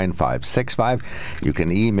 1-800-795-9565. You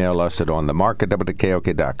can email us at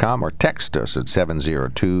onthemark@wkok.com or text us at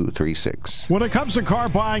 70236. When it comes to car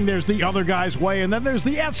buying, there's the other guy's way, and then there's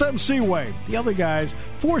the SMC way. The other guys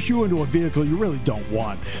force you into a vehicle you really don't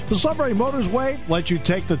want. The Sunbury Motors way lets you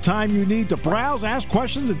take the time you need to browse, ask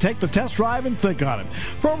questions, and take the test drive and think on it.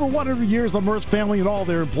 For over 100 years, the Mertz family and all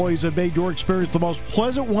their employees have made your experience the most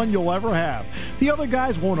pleasant one you'll ever have. The other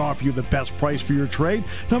guys won't offer you the best price for your trade,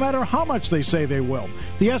 no matter how much they say they will.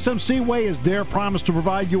 The SMC way is their promise to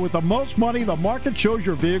provide you with the most money the market shows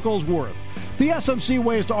your vehicle is worth. The SMC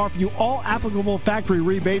way is to offer you all applicable factory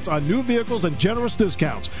rebates on new vehicles and generous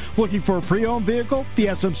discounts. Looking for a pre-owned vehicle? The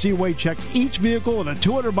SMC way checks each vehicle in a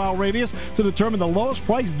 200-mile radius to determine the lowest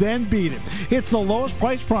price, then beat it. It's the lowest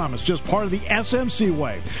price promise, just part of the SMC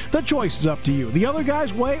way. The choice is up to you, the other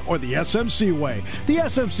guy's way or the SMC way. The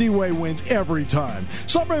SMC way wins every time.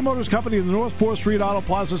 Sunbury Motors Company in the North 4th Street Auto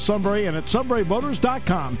Plaza, Sunbury, and at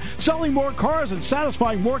sunburymotors.com. Selling more cars and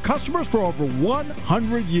satisfying more customers for over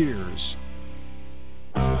 100 years.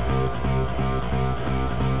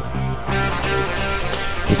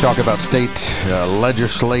 We talk about state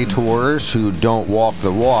legislators who don't walk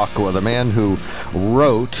the walk. Well, the man who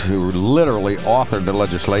literally authored the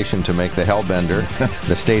legislation to make the Hellbender,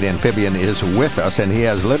 the state amphibian, is with us, and he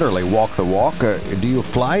has literally walked the walk. Do you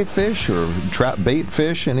fly fish or trap bait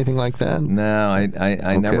fish, anything like that? No,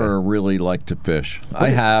 I never really like to fish. I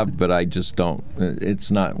have, but I just don't. It's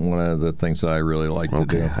not one of the things that I really like to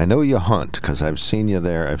do. I know you hunt because I've seen you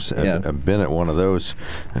there. I've been at one of those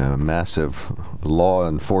massive law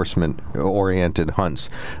enforcement-oriented hunts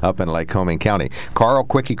up in Lycoming County. Carl,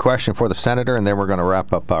 quickie question for the senator, and then we're going to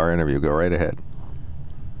wrap up our interview. Go right ahead.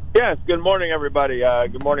 Yes, good morning, everybody.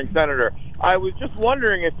 Good morning, Senator. I was just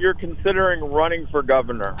wondering if you're considering running for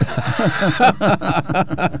governor.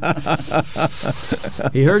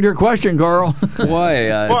 He heard your question, Carl.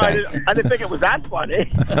 Why? I didn't think it was that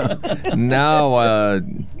funny. No,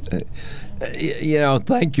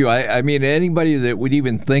 thank you. I mean, anybody that would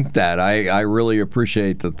even think that, I really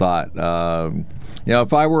appreciate the thought.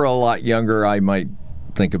 If I were a lot younger, I might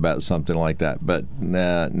think about something like that. But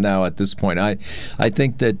now at this point, I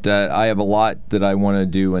think that I have a lot that I want to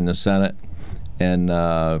do in the Senate. And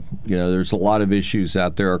there's a lot of issues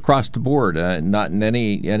out there across the board, not in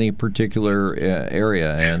any particular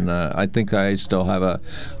area. And I think I still have a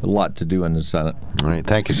lot to do in the Senate. All right,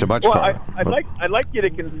 thank you so much, Well, Carl. I'd like you to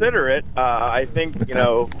consider it. I think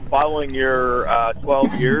following your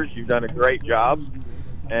 12 years, you've done a great job,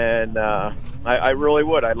 and I really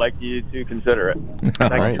would. I'd like you to consider it.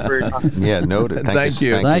 Thank you for your time. Yeah, noted. Thank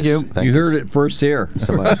you. Thank you. You heard it first here.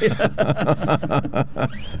 So much.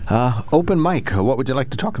 Open mic. What would you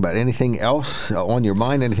like to talk about? Anything else on your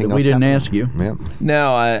mind? Anything else? We didn't happening? ask you. Yeah.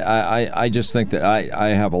 No, I just think that I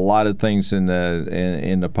have a lot of things in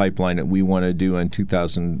the pipeline that we want to do in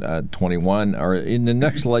 2021 or in the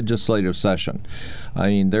next legislative session. I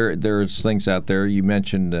mean, there's things out there. You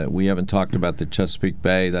mentioned we haven't talked about the Chesapeake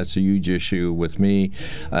Bay. That's a huge issue with me.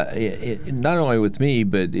 Not only with me,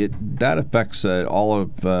 but that affects all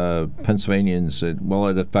of Pennsylvanians. It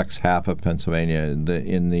affects half of Pennsylvania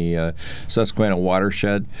in the Susquehanna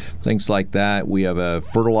watershed, things like that. We have a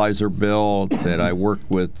fertilizer bill that I work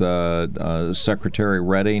with Secretary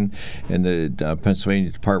Redding and the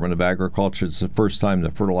Pennsylvania Department of Agriculture. It's the first time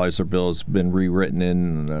the fertilizer bill has been rewritten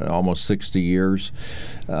in almost 60 years.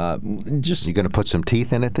 You going to put some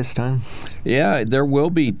teeth in it this time? Yeah, there will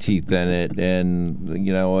be teeth in it, and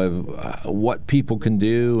what people can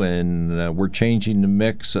do, and we're changing the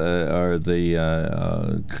mix or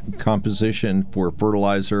the composition for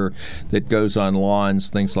fertilizer that goes on lawns,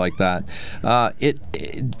 things like that. It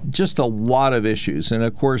just a lot of issues, and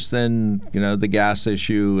of course, then the gas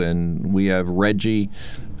issue, and we have RGGI.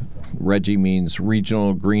 RGGI means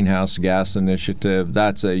Regional Greenhouse Gas Initiative.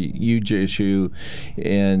 That's a huge issue.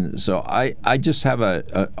 And so I just have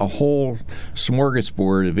a whole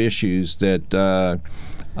smorgasbord of issues that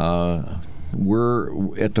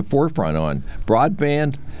we're at the forefront on.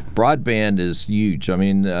 Broadband is huge. I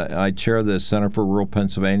mean, I chair the Center for Rural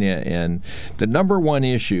Pennsylvania, and the number one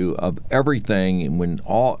issue of everything, when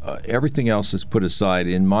everything else is put aside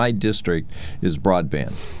in my district, is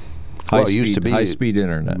broadband. It used to be high-speed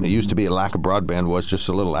internet. It used to be a lack of broadband was just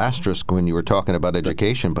a little asterisk when you were talking about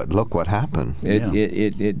education, but look what happened.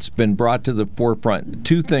 It's been brought to the forefront.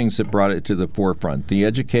 Two things that brought it to the forefront: the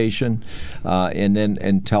education, and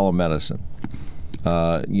telemedicine.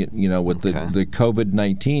 With the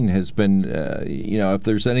COVID-19 has been, if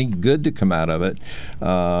there's any good to come out of it,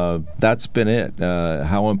 that's been it.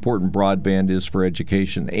 How important broadband is for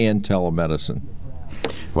education and telemedicine.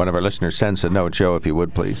 One of our listeners sends a note, Joe, if you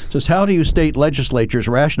would, please. Says, how do you state legislatures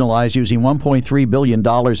rationalize using $1.3 billion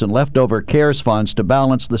in leftover CARES funds to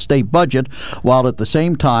balance the state budget, while at the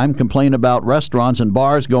same time complain about restaurants and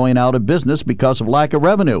bars going out of business because of lack of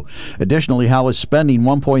revenue? Additionally, how is spending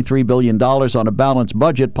 $1.3 billion on a balanced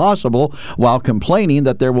budget possible while complaining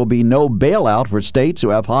that there will be no bailout for states who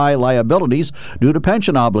have high liabilities due to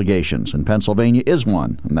pension obligations? And Pennsylvania is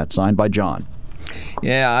one, and that's signed by John.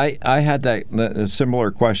 Yeah, I had a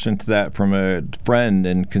similar question to that from a friend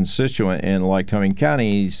and constituent in Lycoming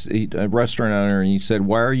County. He's a restaurant owner, and he said,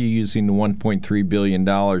 why are you using the $1.3 billion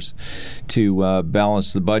to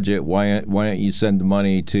balance the budget? Why don't you send the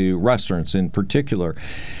money to restaurants in particular?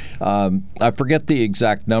 I forget the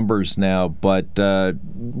exact numbers now, but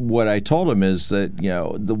what I told him is that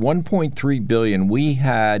the $1.3 billion, we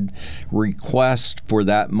had requests for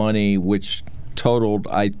that money which totaled,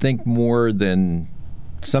 I think, more than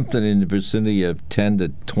something in the vicinity of 10 to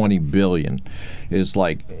 20 billion. Is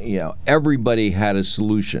like, everybody had a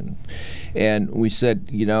solution. And we said,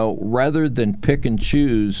 rather than pick and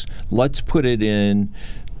choose, let's put it in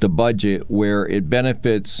the budget where it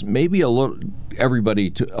benefits maybe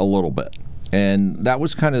everybody a little bit. And that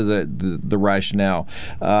was kind of the rationale.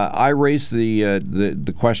 I raised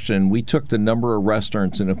the question. We took the number of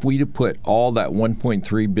restaurants, and if we'd put all that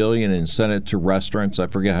 $1.3 billion and sent it to restaurants, I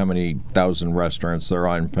forget how many thousand restaurants there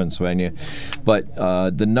are in Pennsylvania, but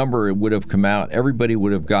the number would have come out. Everybody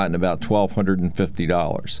would have gotten about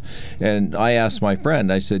 $1,250. And I asked my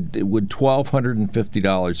friend, I said, would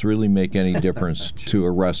 $1,250 really make any difference to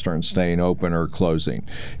a restaurant staying open or closing?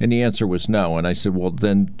 And the answer was no. And I said, well,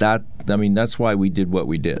 then that's why we did what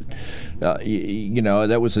we did.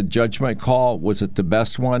 That was a judgment call. Was it the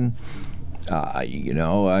best one?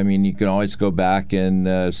 You can always go back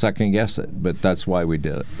and second guess it, but that's why we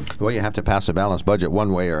did it. Well, you have to pass a balanced budget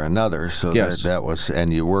one way or another. So yes. that was,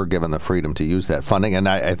 and you were given the freedom to use that funding. And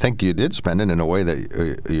I think you did spend it in a way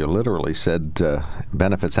that you literally said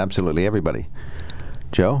benefits absolutely everybody.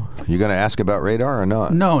 Joe, you going to ask about radar or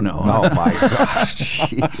not? No. Oh, my gosh.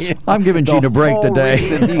 Jeez. I'm giving Gene a break today.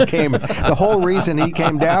 The whole reason he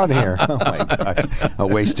came down here. Oh, my gosh. A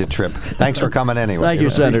wasted trip. Thanks for coming anyway. Thank you,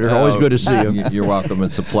 Senator. Always good to see you. You're welcome.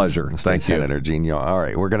 It's a pleasure. Thanks, Senator Gene Yaw. All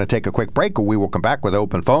right, we're going to take a quick break. We will come back with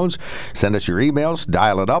open phones. Send us your emails.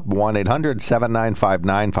 Dial it up,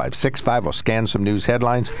 1-800-795-9565. We'll scan some news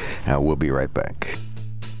headlines. We'll be right back.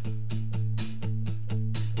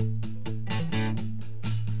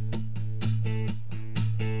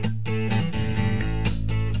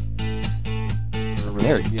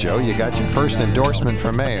 There, Joe, you got your first endorsement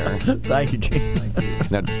for mayor. Thank you, Gene.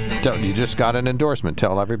 Now, you just got an endorsement.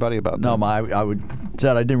 Tell everybody about that. No, I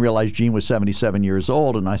said I didn't realize Gene was 77 years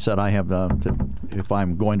old, and I said I have if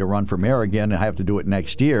I'm going to run for mayor again, I have to do it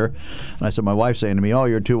next year. And I said, my wife's saying to me, "Oh,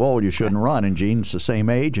 you're too old. You shouldn't run." And Gene's the same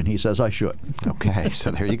age, and he says I should. Okay,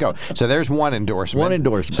 so there you go. So there's one endorsement. One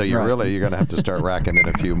endorsement. So you're going to have to start racking in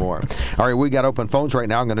a few more. All right, we got open phones right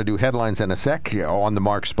now. I'm going to do headlines in a sec. On the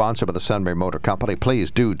Mark, sponsored by the Sunbury Motor Company.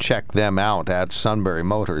 Please do check them out at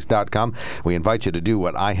sunburymotors.com. We invite you to do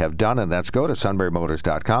what I have done, and that's go to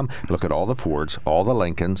sunburymotors.com. Look at all the Fords, all the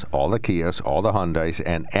Lincolns, all the Kias, all the Hyundais,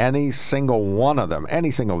 and any single one of them, any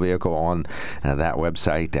single vehicle on that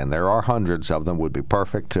website, and there are hundreds of them, would be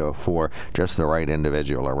perfect for just the right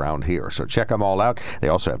individual around here. So check them all out. They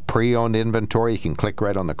also have pre-owned inventory. You can click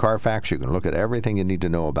right on the Carfax. You can look at everything you need to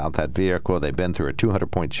know about that vehicle. They've been through a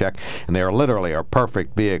 200-point check, and they are literally our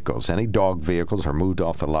perfect vehicles. Any dog vehicles are moved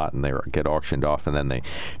off the lot, and they get auctioned off, and then they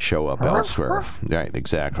show up elsewhere. Right,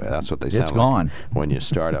 exactly. That's what they sound like gone when you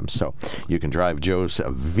start them. So you can drive Joe's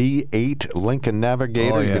V8 Lincoln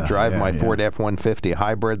Navigator. You can drive my Ford F-150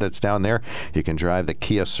 hybrid that's down there. You can drive the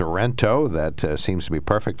Kia Sorento that seems to be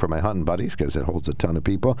perfect for my hunting buddies because it holds a ton of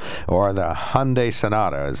people. Or the Hyundai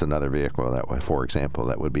Sonata is another vehicle that, for example,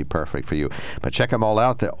 that would be perfect for you. But check them all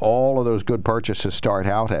out. All of those good purchases start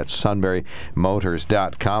out at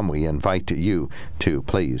sunburymotors.com. We invite you to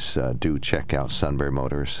please do check out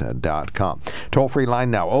sunburymotors.com. Toll-free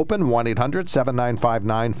line now open,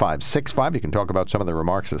 1-800-795-9565. You can talk about some of the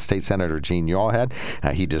remarks that State Senator Gene Yaw had.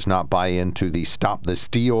 He does not buy into the Stop the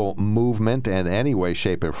Steal movement in any way,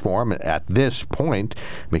 shape, or form at this point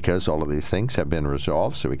because all of these things have been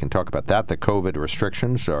resolved. So we can talk about that. The COVID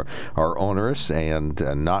restrictions are onerous and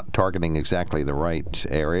not targeting exactly the right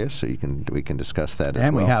areas. So we can discuss that as well.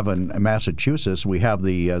 And we have in Massachusetts, we have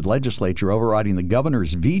the legislature overriding the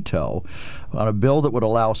governor's veto on a bill that would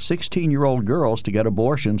allow 16-year-old girls to get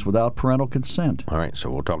abortions without parental consent. All right, so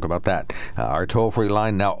we'll talk about that. Our toll-free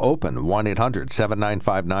line now open,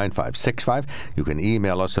 1-800-795-9565. You can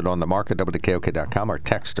email us at onthemark@wkok.com or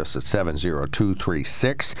text us at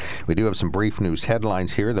 70236. We do have some brief news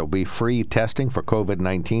headlines here. There'll be free testing for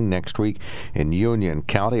COVID-19 next week in Union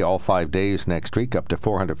County, all 5 days next week. Up to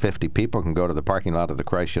 450 people can go to the parking lot of the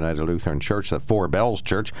Christ United Lutheran Church, the Four Bells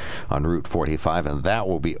Church on Route 45, and that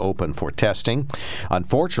will be open for testing.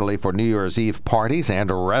 Unfortunately, for New Year's Eve parties and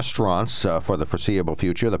restaurants for the foreseeable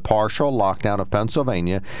future, the partial lockdown of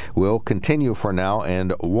Pennsylvania will continue for now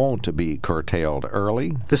and won't be curtailed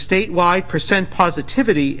early. The statewide percent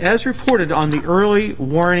positivity, as reported on the early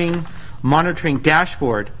warning monitoring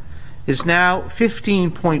dashboard, is now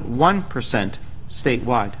 15.1%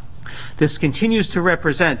 statewide. This continues to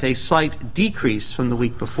represent a slight decrease from the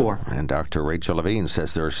week before. And Dr. Rachel Levine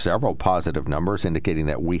says there are several positive numbers indicating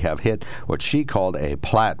that we have hit what she called a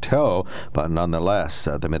plateau, but nonetheless,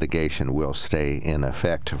 the mitigation will stay in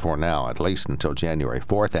effect for now, at least until January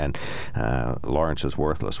 4th, and Lawrence's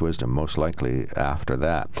worthless wisdom most likely after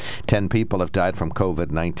that. 10 people have died from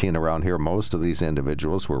COVID-19 around here. Most of these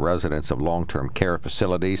individuals were residents of long-term care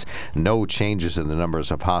facilities. No changes in the numbers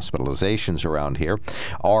of hospitalizations around here.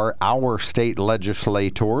 Are our state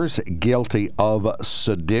legislators guilty of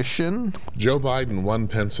sedition? Joe Biden won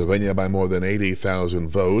Pennsylvania by more than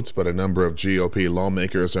 80,000 votes, but a number of GOP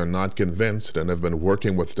lawmakers are not convinced and have been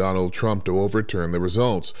working with Donald Trump to overturn the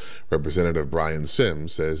results. Representative Brian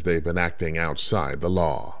Sims says they've been acting outside the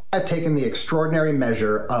law. I've taken the extraordinary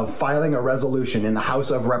measure of filing a resolution in the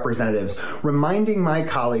House of Representatives reminding my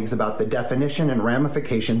colleagues about the definition and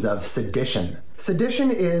ramifications of sedition.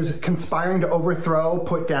 Sedition is conspiring to overthrow,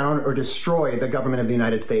 put down, or destroy the government of the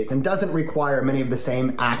United States and doesn't require many of the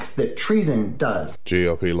same acts that treason does.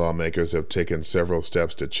 GOP lawmakers have taken several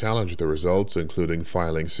steps to challenge the results, including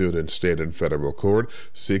filing suit in state and federal court,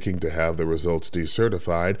 seeking to have the results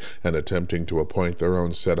decertified, and attempting to appoint their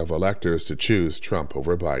own set of electors to choose Trump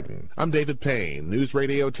over Biden. Biden. I'm David Payne, News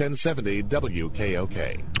Radio 1070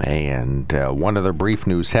 WKOK. And one of the brief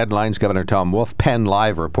news headlines, Governor Tom Wolf, Penn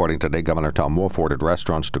Live reporting today, Governor Tom Wolf ordered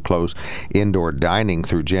restaurants to close indoor dining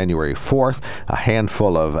through January 4th. A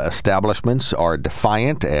handful of establishments are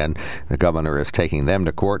defiant, and the governor is taking them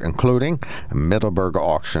to court, including Middleburg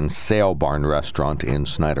Auction Sale Barn Restaurant in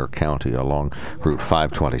Snyder County along Route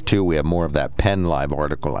 522. We have more of that Penn Live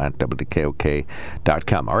article at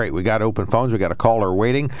WKOK.com. All right, we got open phones. We got a caller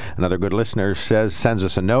waiting. Another good listener sends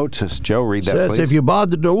us a note. Says, Joe, read that, please. If you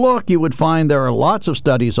bothered to look, you would find there are lots of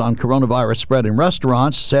studies on coronavirus spread in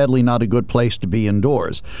restaurants. Sadly, not a good place to be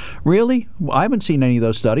indoors. Really? I haven't seen any of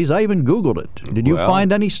those studies. I even Googled it. Did you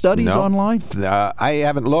find any studies online? I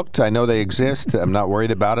haven't looked. I know they exist. I'm not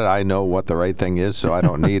worried about it. I know what the right thing is, so I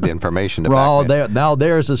don't need information to back me. Now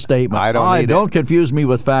there's a statement. Don't confuse me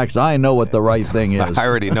with facts. I know what the right thing is. I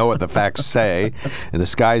already know what the facts say. The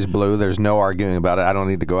sky's blue. There's no arguing about it. I don't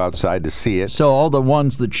need to go outside to see it. So all the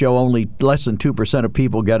ones that show only less than 2% of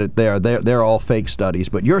people get it there, they're all fake studies.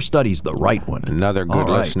 But your study's the right one. Another good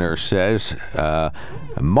listener says,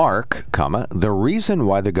 Mark, the reason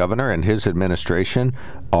why the governor and his administration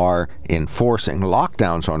are enforcing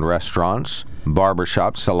lockdowns on restaurants,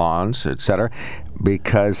 barbershops, salons, etc.,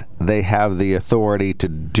 because they have the authority to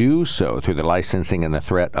do so through the licensing and the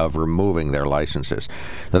threat of removing their licenses.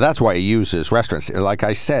 So that's why he uses restaurants. Like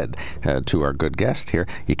I said to our good guest here,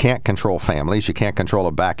 you can't control families. You can't control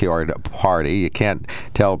a backyard party. You can't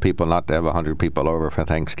tell people not to have 100 people over for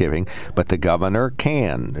Thanksgiving. But the governor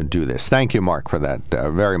can do this. Thank you, Mark, for that.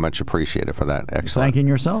 Very much appreciated for that. Excellent. Thanking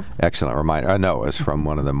yourself? Excellent reminder. No, it's from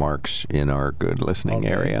one of the Marks in our good listening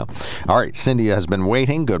area. All right, Cindy has been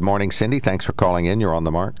waiting. Good morning, Cindy. Thanks for calling in. You're on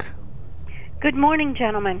the mark. Good morning,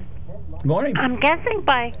 gentlemen. Good morning. I'm guessing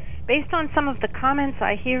based on some of the comments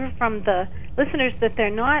I hear from the listeners, that they're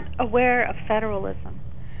not aware of federalism,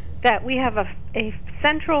 that we have a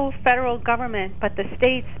central federal government, but the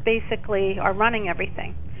states basically are running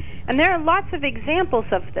everything. And there are lots of examples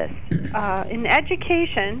of this. In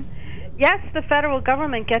education, yes, the federal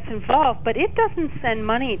government gets involved, but it doesn't send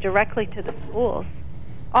money directly to the schools.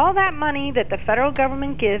 All that money that the federal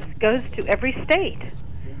government gives goes to every state,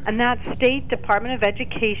 and that state Department of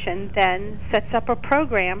Education then sets up a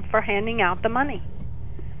program for handing out the money.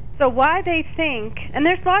 So why they think, and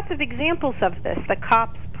there's lots of examples of this, the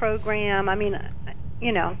COPS program,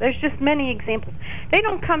 there's just many examples. They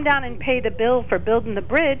don't come down and pay the bill for building the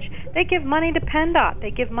bridge. They give money to PennDOT.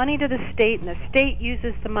 They give money to the state, and the state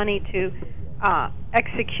uses the money to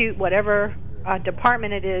execute whatever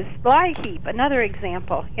department it is. LIHEAP, another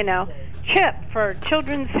example, CHIP for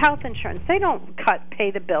children's health insurance. They don't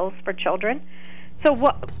pay the bills for children.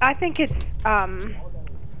 So I think it's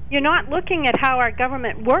you're not looking at how our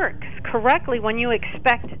government works correctly when you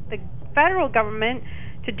expect the federal government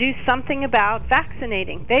to do something about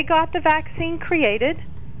vaccinating. They got the vaccine created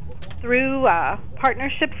through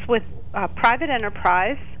partnerships with private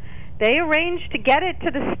enterprise. They arranged to get it to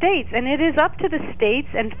the states, and it is up to the states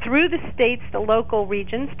and through the states, the local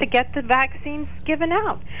regions, to get the vaccines given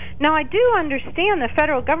out. Now, I do understand the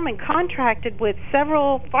federal government contracted with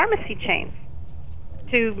several pharmacy chains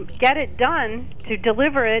to get it done, to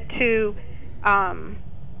deliver it to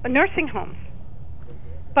nursing homes.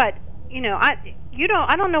 But,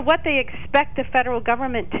 I don't know what they expect the federal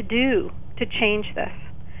government to do to change this.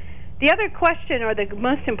 The other question, or the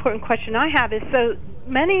most important question I have, is so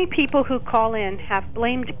many people who call in have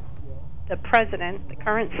blamed the president, the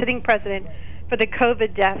current sitting president, for the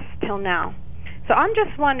COVID deaths till now. So I'm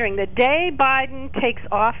just wondering, the day Biden takes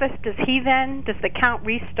office, does the count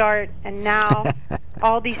restart and now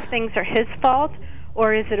all these things are his fault?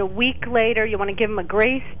 Or is it a week later, you want to give him a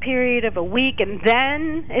grace period of a week, and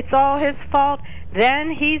then it's all his fault? Then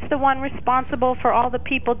he's the one responsible for all the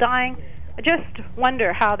people dying? I just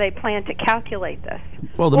wonder how they plan to calculate this.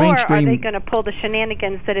 Well, or are they going to pull the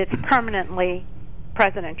shenanigans that it's permanently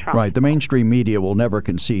President Trump? Right. The mainstream media will never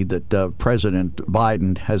concede that President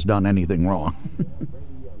Biden has done anything wrong.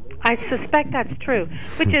 I suspect that's true,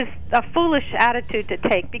 which is a foolish attitude to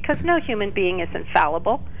take, because no human being is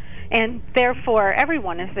infallible, and therefore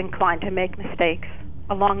everyone is inclined to make mistakes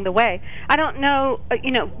along the way. I don't know,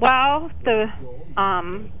 while the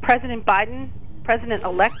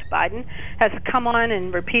President-elect Biden has come on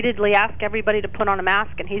and repeatedly asked everybody to put on a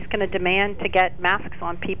mask, and he's going to demand to get masks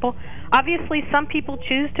on people. Obviously, some people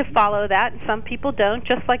choose to follow that, and some people don't,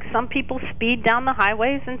 just like some people speed down the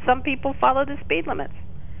highways and some people follow the speed limits.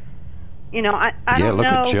 I don't know. Yeah, look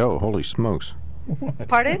at Joe. Holy smokes.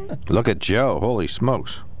 Pardon? Look at Joe. Holy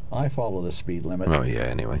smokes. I follow the speed limit. Oh, yeah,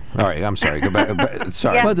 anyway. All right, I'm sorry. Go back.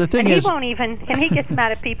 Sorry. Yeah, But the thing and is, he won't even, and he gets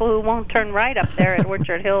mad at people who won't turn right up there at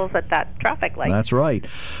Orchard Hills at that traffic light. That's right.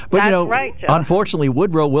 But, That's you know, right, Joe. unfortunately,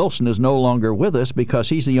 Woodrow Wilson is no longer with us because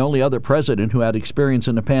he's the only other president who had experience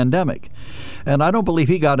in the pandemic. And I don't believe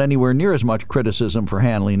he got anywhere near as much criticism for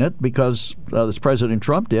handling it because this President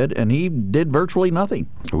Trump did, and he did virtually nothing.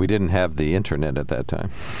 We didn't have the internet at that time.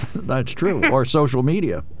 That's true. Or social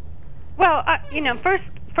media. Well, you know, first,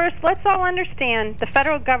 let's all understand the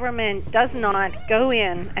federal government does not go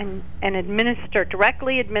in and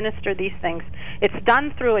directly administer these things. It's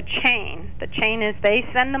done through a chain. The chain is they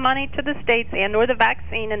send the money to the states and or the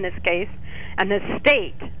vaccine in this case, and the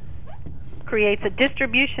state creates a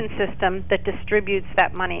distribution system that distributes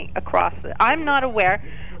that money across it. I'm not aware.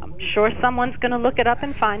 I'm sure someone's going to look it up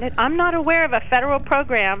and find it. I'm not aware of a federal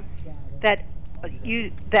program that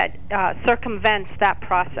circumvents that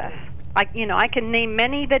process. I can name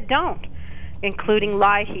many that don't, including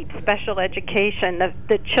LIHEAP, special education,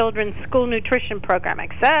 the children's school nutrition program,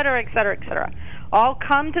 et cetera, et cetera, et cetera. All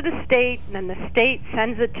come to the state, and then the state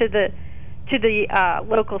sends it to the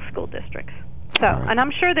local school districts. So, and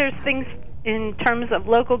I'm sure there's things in terms of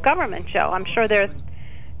local government, Joe. I'm sure there's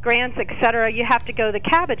grants, et cetera. You have to go the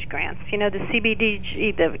cabbage grants, the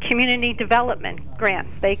CBDG, the community development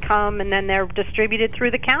grants. They come and then they're distributed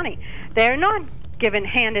through the county. They're not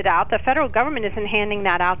handed out. The federal government isn't handing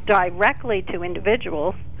that out directly to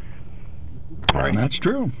individuals. All right. That's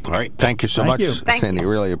true. All right. Thank you so much, Thank Cindy. you.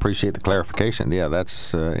 Really appreciate the clarification. Yeah,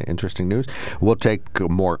 that's interesting news. We'll take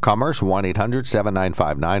more commerce.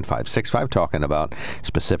 1-800-795-9565, talking about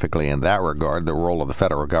specifically in that regard the role of the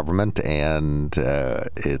federal government, and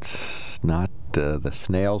it's not the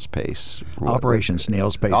snail's pace. Operation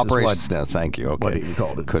Snail's Pace. Operation Snail's. Thank you. Okay. What you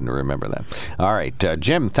called it. Couldn't remember that. All right,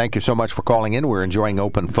 Jim. Thank you so much for calling in. We're enjoying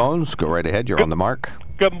open phones. Go right ahead. You're on the mark.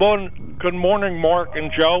 Good morning, Mark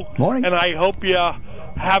and Joe. Morning. And I hope you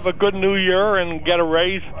have a good new year and get a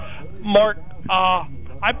raise. Mark,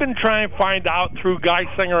 I've been trying to find out through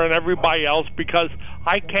Geisinger and everybody else because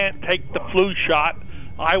I can't take the flu shot.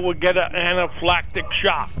 I would get an anaphylactic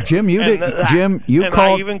shock. Jim, you called.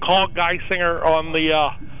 called. I even called Geisinger on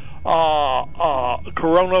the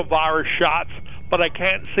coronavirus shots, but I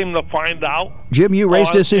can't seem to find out. Jim, you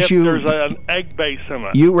raised this if issue. There's an egg base in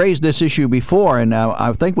it. You raised this issue before, and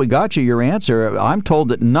I think we got you your answer. I'm told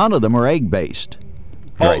that none of them are egg-based.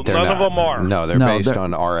 Right, none of them are. No, they're based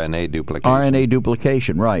on RNA duplication. RNA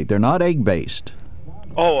duplication, right. They're not egg-based.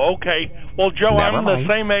 Oh, okay. Well, Joe, Never I'm mind.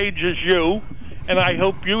 the same age as you, and I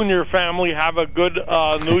hope you and your family have a good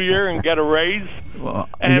New Year and get a raise.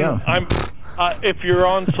 And yeah. I'm, if you're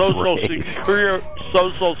on Social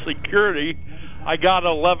Security, I got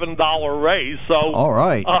an $11 raise. So all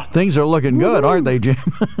right, things are looking good, aren't they, Jim?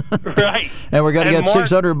 Right. And we're going to get Mark,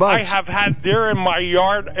 $600. I have had deer in my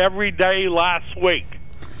yard every day last week.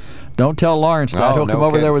 Don't tell Lawrence that. He'll come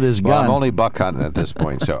over there with his gun. Well, I'm only buck hunting at this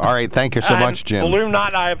point. So, all right, thank you so much, Jim. Believe it or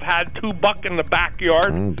not, I've had 2 buck in the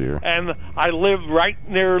backyard. Oh, dear. And I live right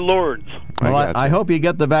near Lourdes. Well, I hope you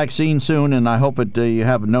get the vaccine soon, and I hope you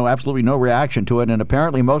have absolutely no reaction to it. And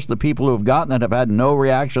apparently, most of the people who have gotten it have had no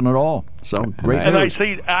reaction at all. So great And I news.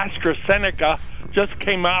 see AstraZeneca just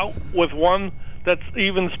came out with one that's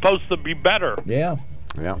even supposed to be better. Yeah.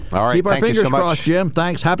 Yeah. All right. Keep our Thank you fingers so much. crossed, Jim.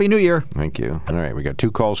 Thanks. Happy New Year. Thank you. All right, we got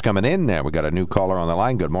 2 calls coming in. Now we got a new caller on the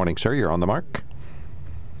line. Good morning, sir. You're on the mark.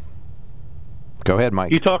 Go ahead,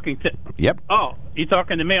 Mike. You talking to? Yep. Oh, you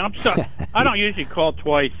talking to me? I'm sorry. I don't usually call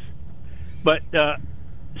twice, but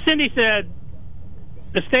Cindy said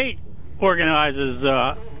the state organizes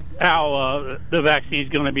how the vaccine is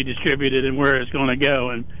going to be distributed and where it's going to go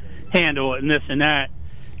and handle it and this and that.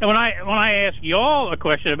 And when I ask y'all a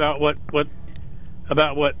question about what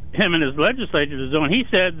him and his legislature is doing, he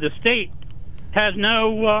said the state has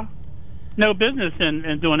no business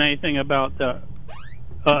in doing anything about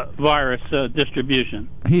virus distribution.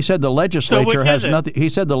 He said the legislature has it? nothing. He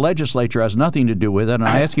said the legislature has nothing to do with it, and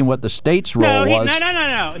I asked him what the state's role was.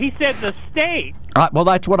 No. He said the state. Well,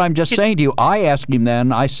 that's what I'm just saying to you. I asked him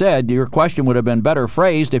then. I said your question would have been better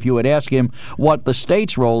phrased if you had asked him what the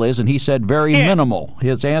state's role is, and he said very minimal.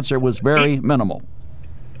 His answer was very minimal.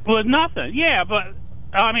 Was nothing. Yeah, but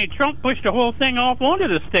I mean, Trump pushed the whole thing off onto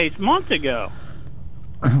the states months ago.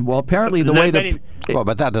 Well, apparently the way Well,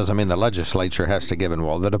 but that doesn't mean the legislature has to get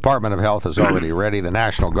involved. The Department of Health is already ready. The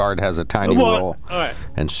National Guard has a tiny role,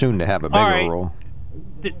 and soon to have a bigger role.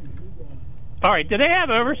 All right. Do they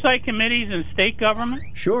have oversight committees in state government?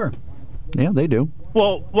 Sure. Yeah, they do.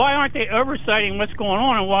 Well, why aren't they oversighting what's going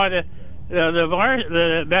on and why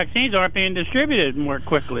the vaccines aren't being distributed more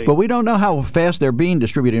quickly. But we don't know how fast they're being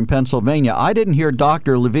distributed in Pennsylvania. I didn't hear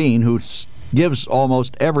Dr. Levine, who gives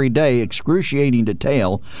almost every day excruciating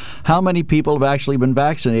detail how many people have actually been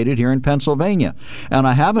vaccinated here in Pennsylvania. And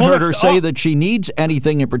I haven't heard her say that she needs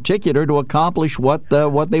anything in particular to accomplish what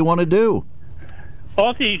they want to do.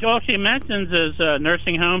 All she mentions is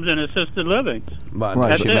nursing homes and assisted living.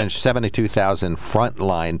 But she mentioned 72,000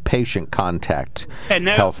 frontline patient contact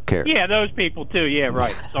health care. Yeah, those people too. Yeah,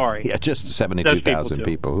 right. Sorry. Yeah, just 72,000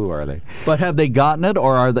 people. Who are they? But have they gotten it,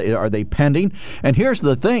 or are they pending? And here's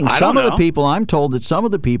the thing: some of the people, I'm told that some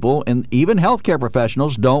of the people, and even healthcare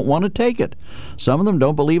professionals, don't want to take it. Some of them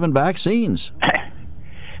don't believe in vaccines.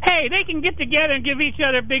 Hey, they can get together and give each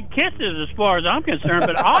other big kisses, as far as I'm concerned.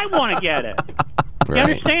 But I want to get it. You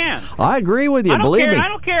understand? I agree with you. Believe me. I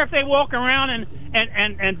don't care if they walk around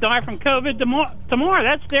and die from COVID tomorrow.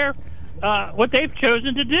 That's their what they've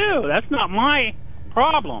chosen to do. That's not my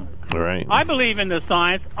problem. Right. I believe in the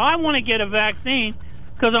science. I want to get a vaccine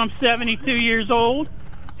because I'm 72 years old.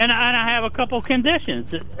 And I have a couple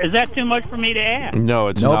conditions. Is that too much for me to ask? No,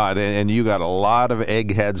 it's not. And you got a lot of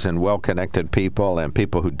eggheads and well-connected people and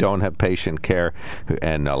people who don't have patient care,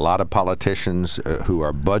 and a lot of politicians who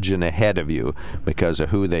are budging ahead of you because of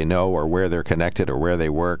who they know or where they're connected or where they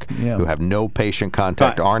work, who have no patient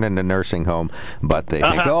contact, aren't in a nursing home, but they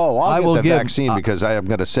think, I'll get the vaccine because I am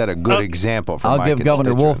going to set a good example for my I'll give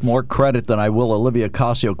Governor Wolf more credit than I will Olivia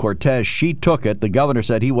Ocasio-Cortez. She took it. The governor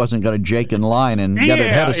said he wasn't going to jake in line and get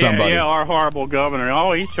ahead of somebody. Yeah, our horrible governor.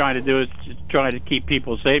 All he's trying to do is try to keep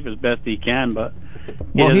people safe as best he can, but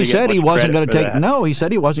he said he wasn't going to take. No, he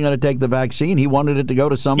said he wasn't going to take the vaccine. He wanted it to go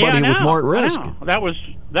to somebody who was more at risk. That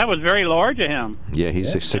was very large of him. Yeah,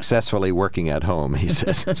 he's successfully working at home, he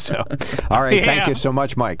says. So, all right, thank you so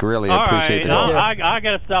much, Mike. Really appreciate it. I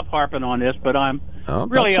got to stop harping on this, but I'm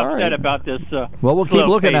really upset about this. Well, we'll keep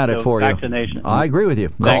looking at it for you. Vaccination. I agree with you.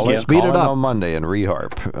 Call speed it up on Monday and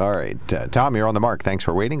reharp. All right, Tom, you're on the mark. Thanks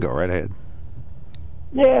for waiting. Go right ahead.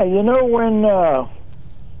 Yeah,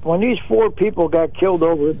 when these 4 people got killed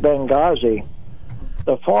over at Benghazi,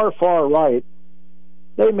 the far right,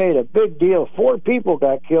 they made a big deal. 4 people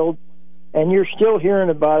got killed, and you're still hearing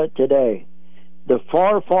about it today. The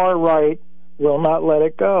far right will not let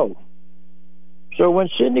it go. So when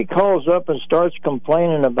Sidney calls up and starts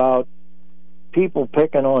complaining about people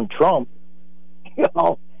picking on Trump, he's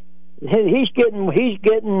getting,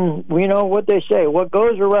 what they say, what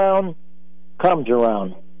goes around comes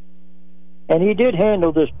around. And he did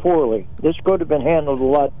handle this poorly. This could have been handled a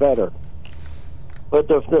lot better. But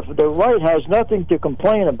the right has nothing to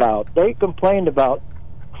complain about. They complained about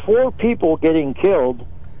 4 people getting killed.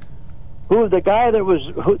 The guy that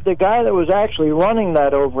was actually running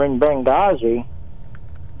that over in Benghazi,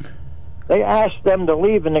 they asked them to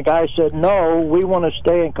leave, and the guy said, "No, we want to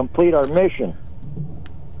stay and complete our mission."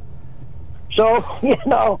 So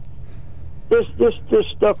This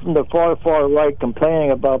stuff from the far right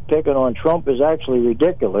complaining about picking on Trump is actually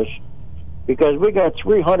ridiculous, because we got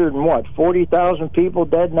 40,000 people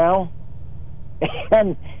dead now,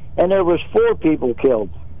 and there was 4 people killed.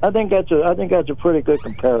 I think that's a pretty good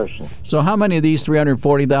comparison. So how many of these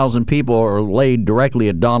 340,000 people are laid directly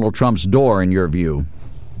at Donald Trump's door, in your view?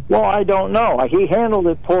 Well, I don't know. He handled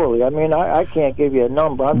it poorly. I mean, I can't give you a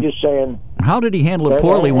number. I'm just saying. How did he handle it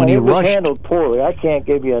poorly when he rushed? He handled poorly. I can't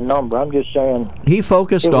give you a number. I'm just saying. He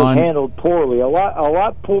focused on. It was handled poorly, a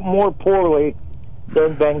lot more poorly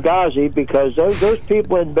than Benghazi, because those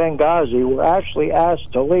people in Benghazi were actually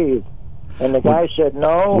asked to leave. And the guy said,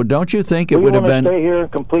 "No." Well, don't you think it would have been? Stay here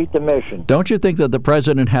and complete the mission. Don't you think that the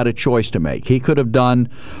president had a choice to make? He could have done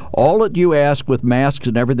all that you asked with masks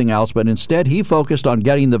and everything else, but instead he focused on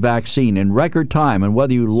getting the vaccine in record time. And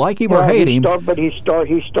whether you like him or hate him, but he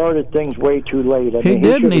started things way too late. He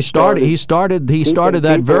didn't. He started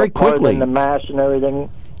that very quickly. The mask and everything.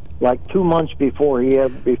 Like 2 months before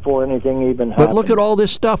anything even happened. But look at all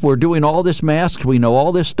this stuff. We're doing all this masks. We know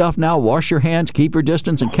all this stuff now. Wash your hands. Keep your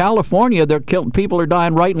distance. In California, people are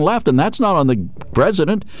dying right and left, and that's not on the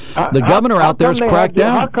president. The governor out there has cracked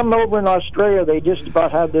down. How come over in Australia they just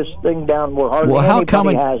about have this thing down where hardly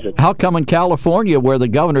anybody has it? How come in California, where the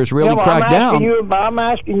governor's really cracked down? I'm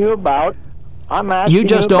asking you about. You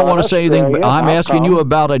just don't want to say anything. I'm asking you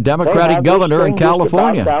about a Democratic governor in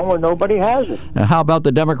California. Down where nobody has it. Now, how about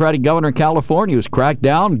the Democratic governor in California who's cracked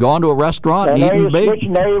down, gone to a restaurant, and eaten big?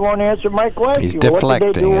 Now you won't answer my question. He's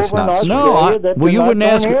deflecting. It's not. You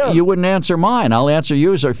wouldn't answer mine. I'll answer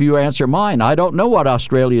yours if you answer mine. I don't know what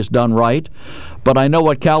Australia's done right, but I know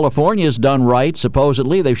what California's done right.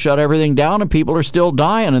 Supposedly, they've shut everything down, and people are still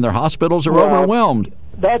dying, and their hospitals are overwhelmed.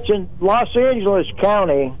 That's in Los Angeles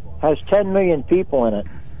County. has 10 million people in it.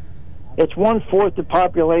 It's 1/4 the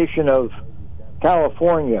population of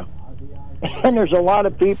California. And there's a lot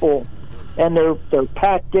of people, and they're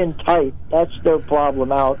packed in tight. That's their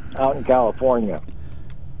problem out in California.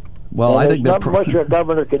 Well, I think there's not much a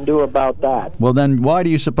governor can do about that. Well, then why do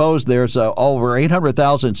you suppose there's over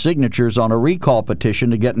 800,000 signatures on a recall petition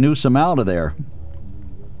to get Newsom out of there?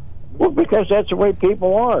 Well, because that's the way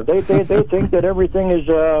people are. They think that everything is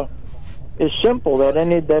simple. That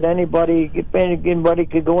anybody could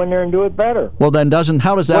go in there and do it better. Well, then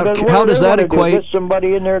how does that equate? Get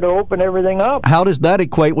somebody in there to open everything up. How does that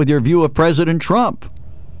equate with your view of President Trump?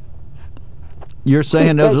 You're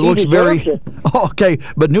saying it looks very okay,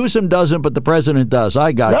 but Newsom doesn't, but the president does.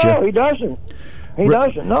 I got you. No, he doesn't. He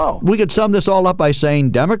doesn't. No. We could sum this all up by saying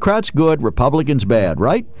Democrats good, Republicans bad,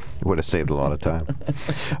 right? Would have saved a lot of time.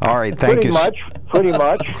 All right, thank you. Pretty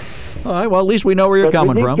much. All right. Well, at least we know where you're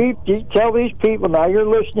coming from. Tell these people now. You're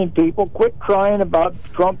listening, people. Quit crying about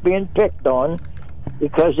Trump being picked on,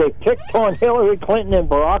 because they picked on Hillary Clinton and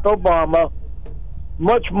Barack Obama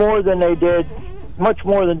much more than they did. Much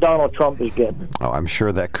more than Donald Trump is getting. Oh, I'm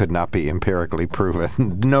sure that could not be empirically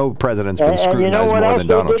proven. No president's been scrutinized more than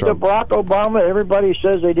Donald Trump. To Barack Obama, everybody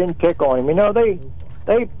says they didn't pick on him. You know, they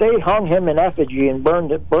hung him in effigy and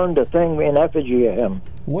burned a thing in effigy of him.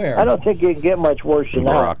 Where? I don't think you can get much worse than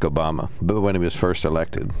Barack Obama, but when he was first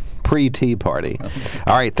elected. Pre-Tea Party.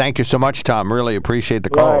 All right, thank you so much, Tom. Really appreciate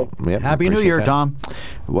the call. Right. Yep, Happy New Year, Tom.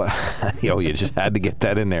 Well, you just had to get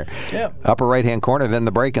that in there. Yep. Upper right-hand corner, then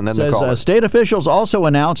the break, and then the call. State officials also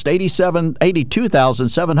announced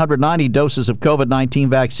 82,790 doses of COVID-19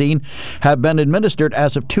 vaccine have been administered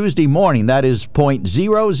as of Tuesday morning. That is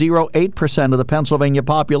 0.008% of the Pennsylvania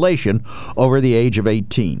population over the age of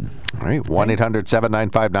 18. All right,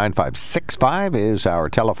 1-800-795-9565 is our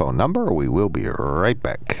telephone number. We will be right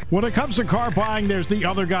back. When it comes to car buying, there's the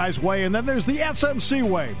other guy's way, and then there's the SMC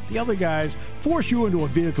way. The other guys force you into a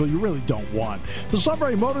vehicle you really don't want. The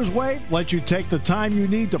Sunbury Motors way lets you take the time you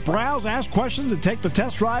need to browse, ask questions, and take the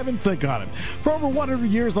test drive and think on it. For over 100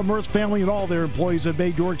 years, the Mertz family and all their employees have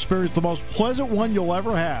made your experience the most pleasant one you'll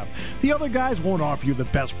ever have. The other guys won't offer you the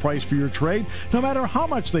best price for your trade, no matter how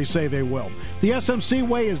much they say they will. The SMC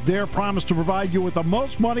way is their promise to provide you with the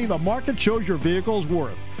most money the market shows your vehicle is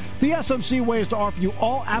worth. The SMC way is to offer you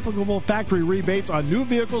all applicable factory rebates on new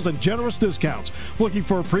vehicles and generous discounts. Looking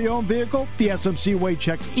for a pre-owned vehicle? The SMC way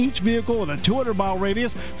checks each vehicle in a 200-mile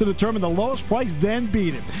radius to determine the lowest price, then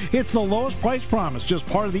beat it. It's the lowest price promise, just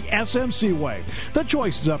part of the SMC way. The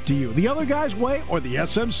choice is up to you. The other guy's way or the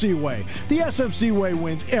SMC way. The SMC way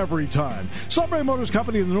wins every time. Sunbury Motors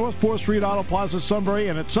Company in the North 4th Street Auto Plaza, Sunbury,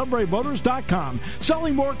 and at sunburymotors.com.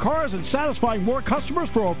 Selling more cars and satisfying more customers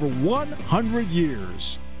for over 100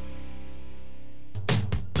 years.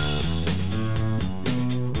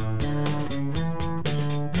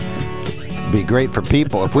 Be great for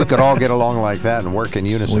people if we could all get along like that and work in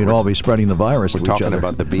unison. We'd all be spreading the virus to each other. We're talking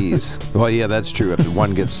about the bees. Well, yeah, that's true. If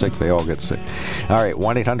one gets sick, they all get sick. All right,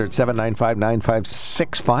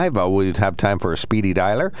 1-800-795-9565. We'd have time for a speedy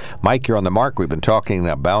dialer. Mike, you're on the mark. We've been talking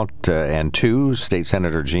about and to State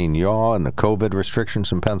Senator Gene Yaw and the COVID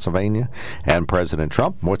restrictions in Pennsylvania and President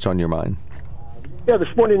Trump. What's on your mind? Yeah,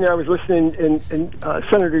 this morning I was listening, and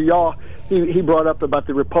Senator Yaw, he brought up about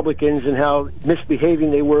the Republicans and how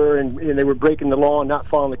misbehaving they were, and they were breaking the law and not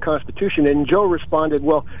following the Constitution. And Joe responded,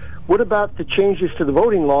 well, what about the changes to the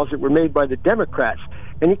voting laws that were made by the Democrats?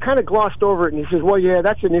 And he kind of glossed over it, and he says, well, yeah,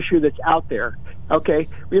 that's an issue that's out there. Okay,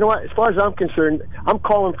 you know what, as far as I'm concerned, I'm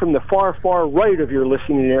calling from the far, far right of your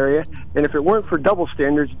listening area, and if it weren't for double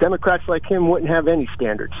standards, Democrats like him wouldn't have any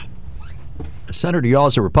standards. Senator Yaw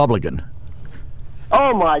is a Republican.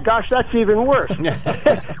 Oh my gosh, that's even worse.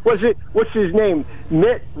 What's his name?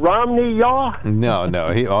 Mitt Romney Yaw?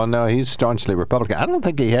 No, he's staunchly Republican. I don't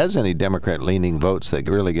think he has any Democrat-leaning votes that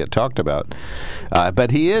really get talked about.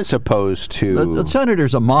 But he is opposed to... The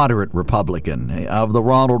senator's a moderate Republican of the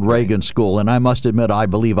Ronald Reagan school, and I must admit I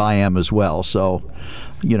believe I am as well. So,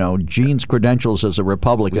 you know, Gene's credentials as a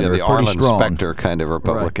Republican are pretty Arlen strong. The Arlen Specter kind of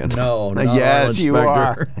Republican. Right. No, yes, you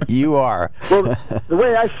are. You are. Well, the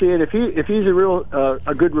way I see it, if he's a real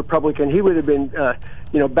a good Republican, he would have been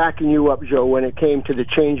backing you up, Joe, when it came to the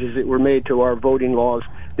changes that were made to our voting laws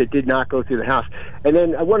that did not go through the House. And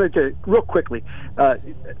then I wanted to, real quickly,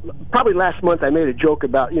 probably last month I made a joke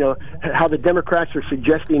about, how the Democrats are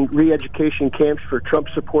suggesting re-education camps for Trump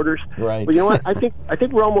supporters. Right. But you know what? I think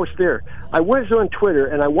we're almost there. I was on Twitter,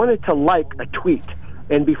 and I wanted to like a tweet.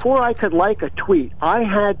 And before I could like a tweet, I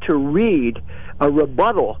had to read a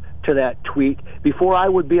rebuttal to that tweet before I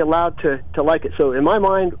would be allowed to like it. So in my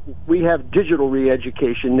mind, we have digital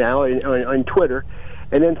re-education now on Twitter.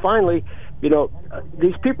 And then finally,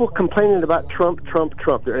 these people complaining about Trump.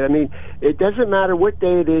 I mean, it doesn't matter what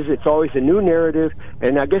day it is. It's always a new narrative.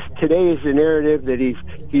 And I guess today is the narrative that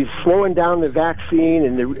he's slowing down the vaccine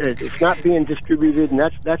and it's not being distributed, and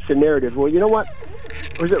that's the narrative. Well, you know what?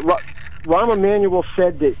 Was it Rahm Emanuel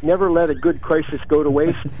said that never let a good crisis go to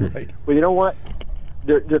waste? Right. Well, you know what?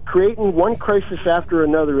 They're creating one crisis after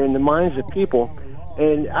another in the minds of people.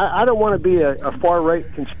 And I don't want to be a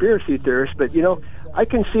far-right conspiracy theorist, but, I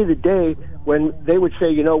can see the day when they would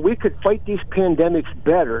say, we could fight these pandemics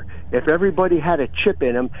better if everybody had a chip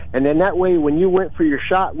in them, and then that way when you went for your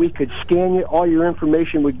shot, we could scan you, all your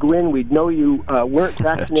information would go in, we'd know you weren't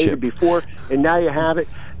vaccinated before, and now you have it.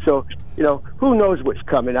 So, who knows what's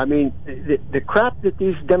coming? I mean, the crap that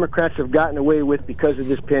these Democrats have gotten away with because of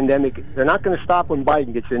this pandemic, they're not going to stop when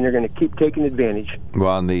Biden gets in. They're going to keep taking advantage.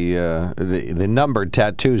 Well, and the numbered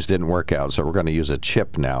tattoos didn't work out, so we're going to use a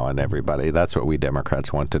chip now on everybody. That's what we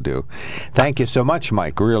Democrats want to do. Thank you so much,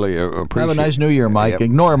 Mike. Really appreciate it. Have a nice New Year, Mike. Yep.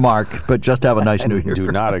 Ignore Mark, but just have a nice New Year.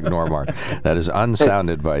 Do not ignore Mark. That is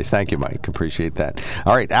unsound advice. Thank you, Mike. Appreciate that.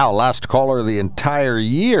 All right, Al, last caller of the entire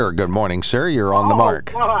year. Good morning, sir. You're on the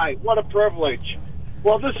mark. Hi. What a privilege.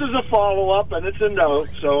 Well, this is a follow-up, and it's a note,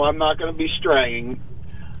 so I'm not going to be straying.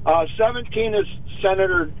 17 is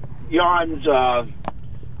Senator Jan's,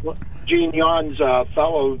 Gene Jan's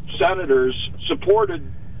fellow senators supported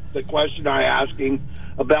the question I asking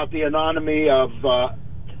about the anonymity of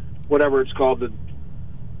whatever it's called.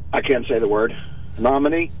 I can't say the word.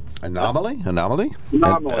 Anomaly? Anomaly?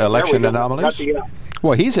 Election anomalies?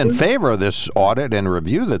 Well, he's in favor of this audit and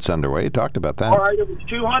review that's underway. He talked about that. All right, it was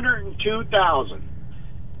 202,000.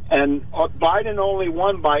 And Biden only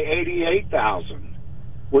won by 88,000,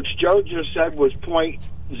 which Joe just said was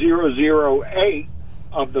 0.008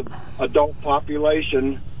 of the adult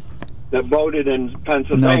population that voted in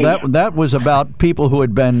Pennsylvania. No, that was about people who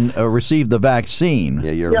had been received the vaccine.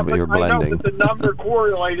 Yeah, you're blending. I know, but the number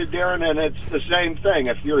correlated, Darren, and it's the same thing.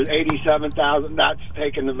 If you're at 87,000, that's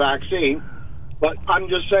taking the vaccine. But I'm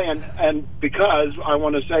just saying, and because I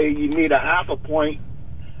want to say you need a half a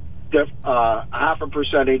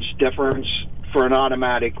percentage difference for an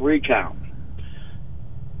automatic recount.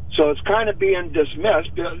 So it's kind of being dismissed.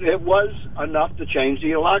 It was enough to change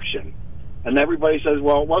the election. And everybody says,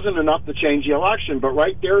 well, it wasn't enough to change the election. But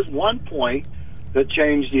right there's one point that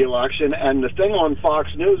changed the election. And the thing on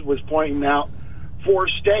Fox News was pointing out 4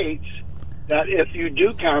 states that if you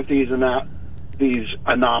do count these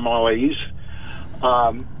anomalies,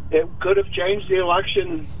 it could have changed the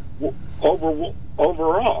election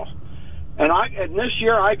overall. And this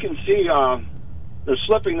year I can see the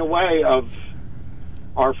slipping away of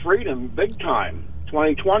our freedom big time,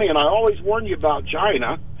 2020. And I always warn you about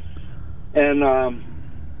China. And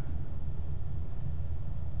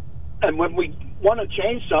when we want to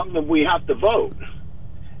change something, then we have to vote.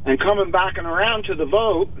 And coming back and around to the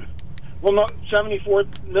vote, well, no, 74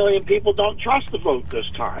 million people don't trust the vote this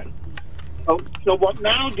time. So what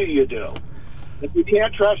now do you do? If you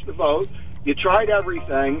can't trust the vote, you tried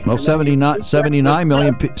everything. Well, 79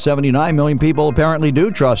 million people apparently do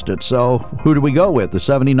trust it. So who do we go with, the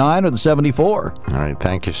 79 or the 74? All right.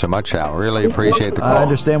 Thank you so much, Al. Really appreciate the call. I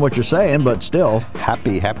understand what you're saying, but still.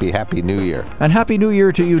 Happy New Year. And Happy New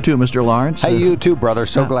Year to you too, Mr. Lawrence. Hey, you too, brother.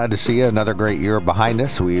 So glad to see you. Another great year behind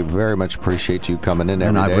us. We very much appreciate you coming in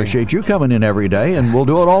every day. And I appreciate you coming in every day, and we'll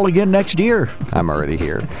do it all again next year. I'm already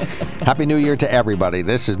here. Happy New Year to everybody.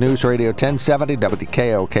 This is News Radio 1070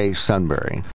 WKOK Sunbury.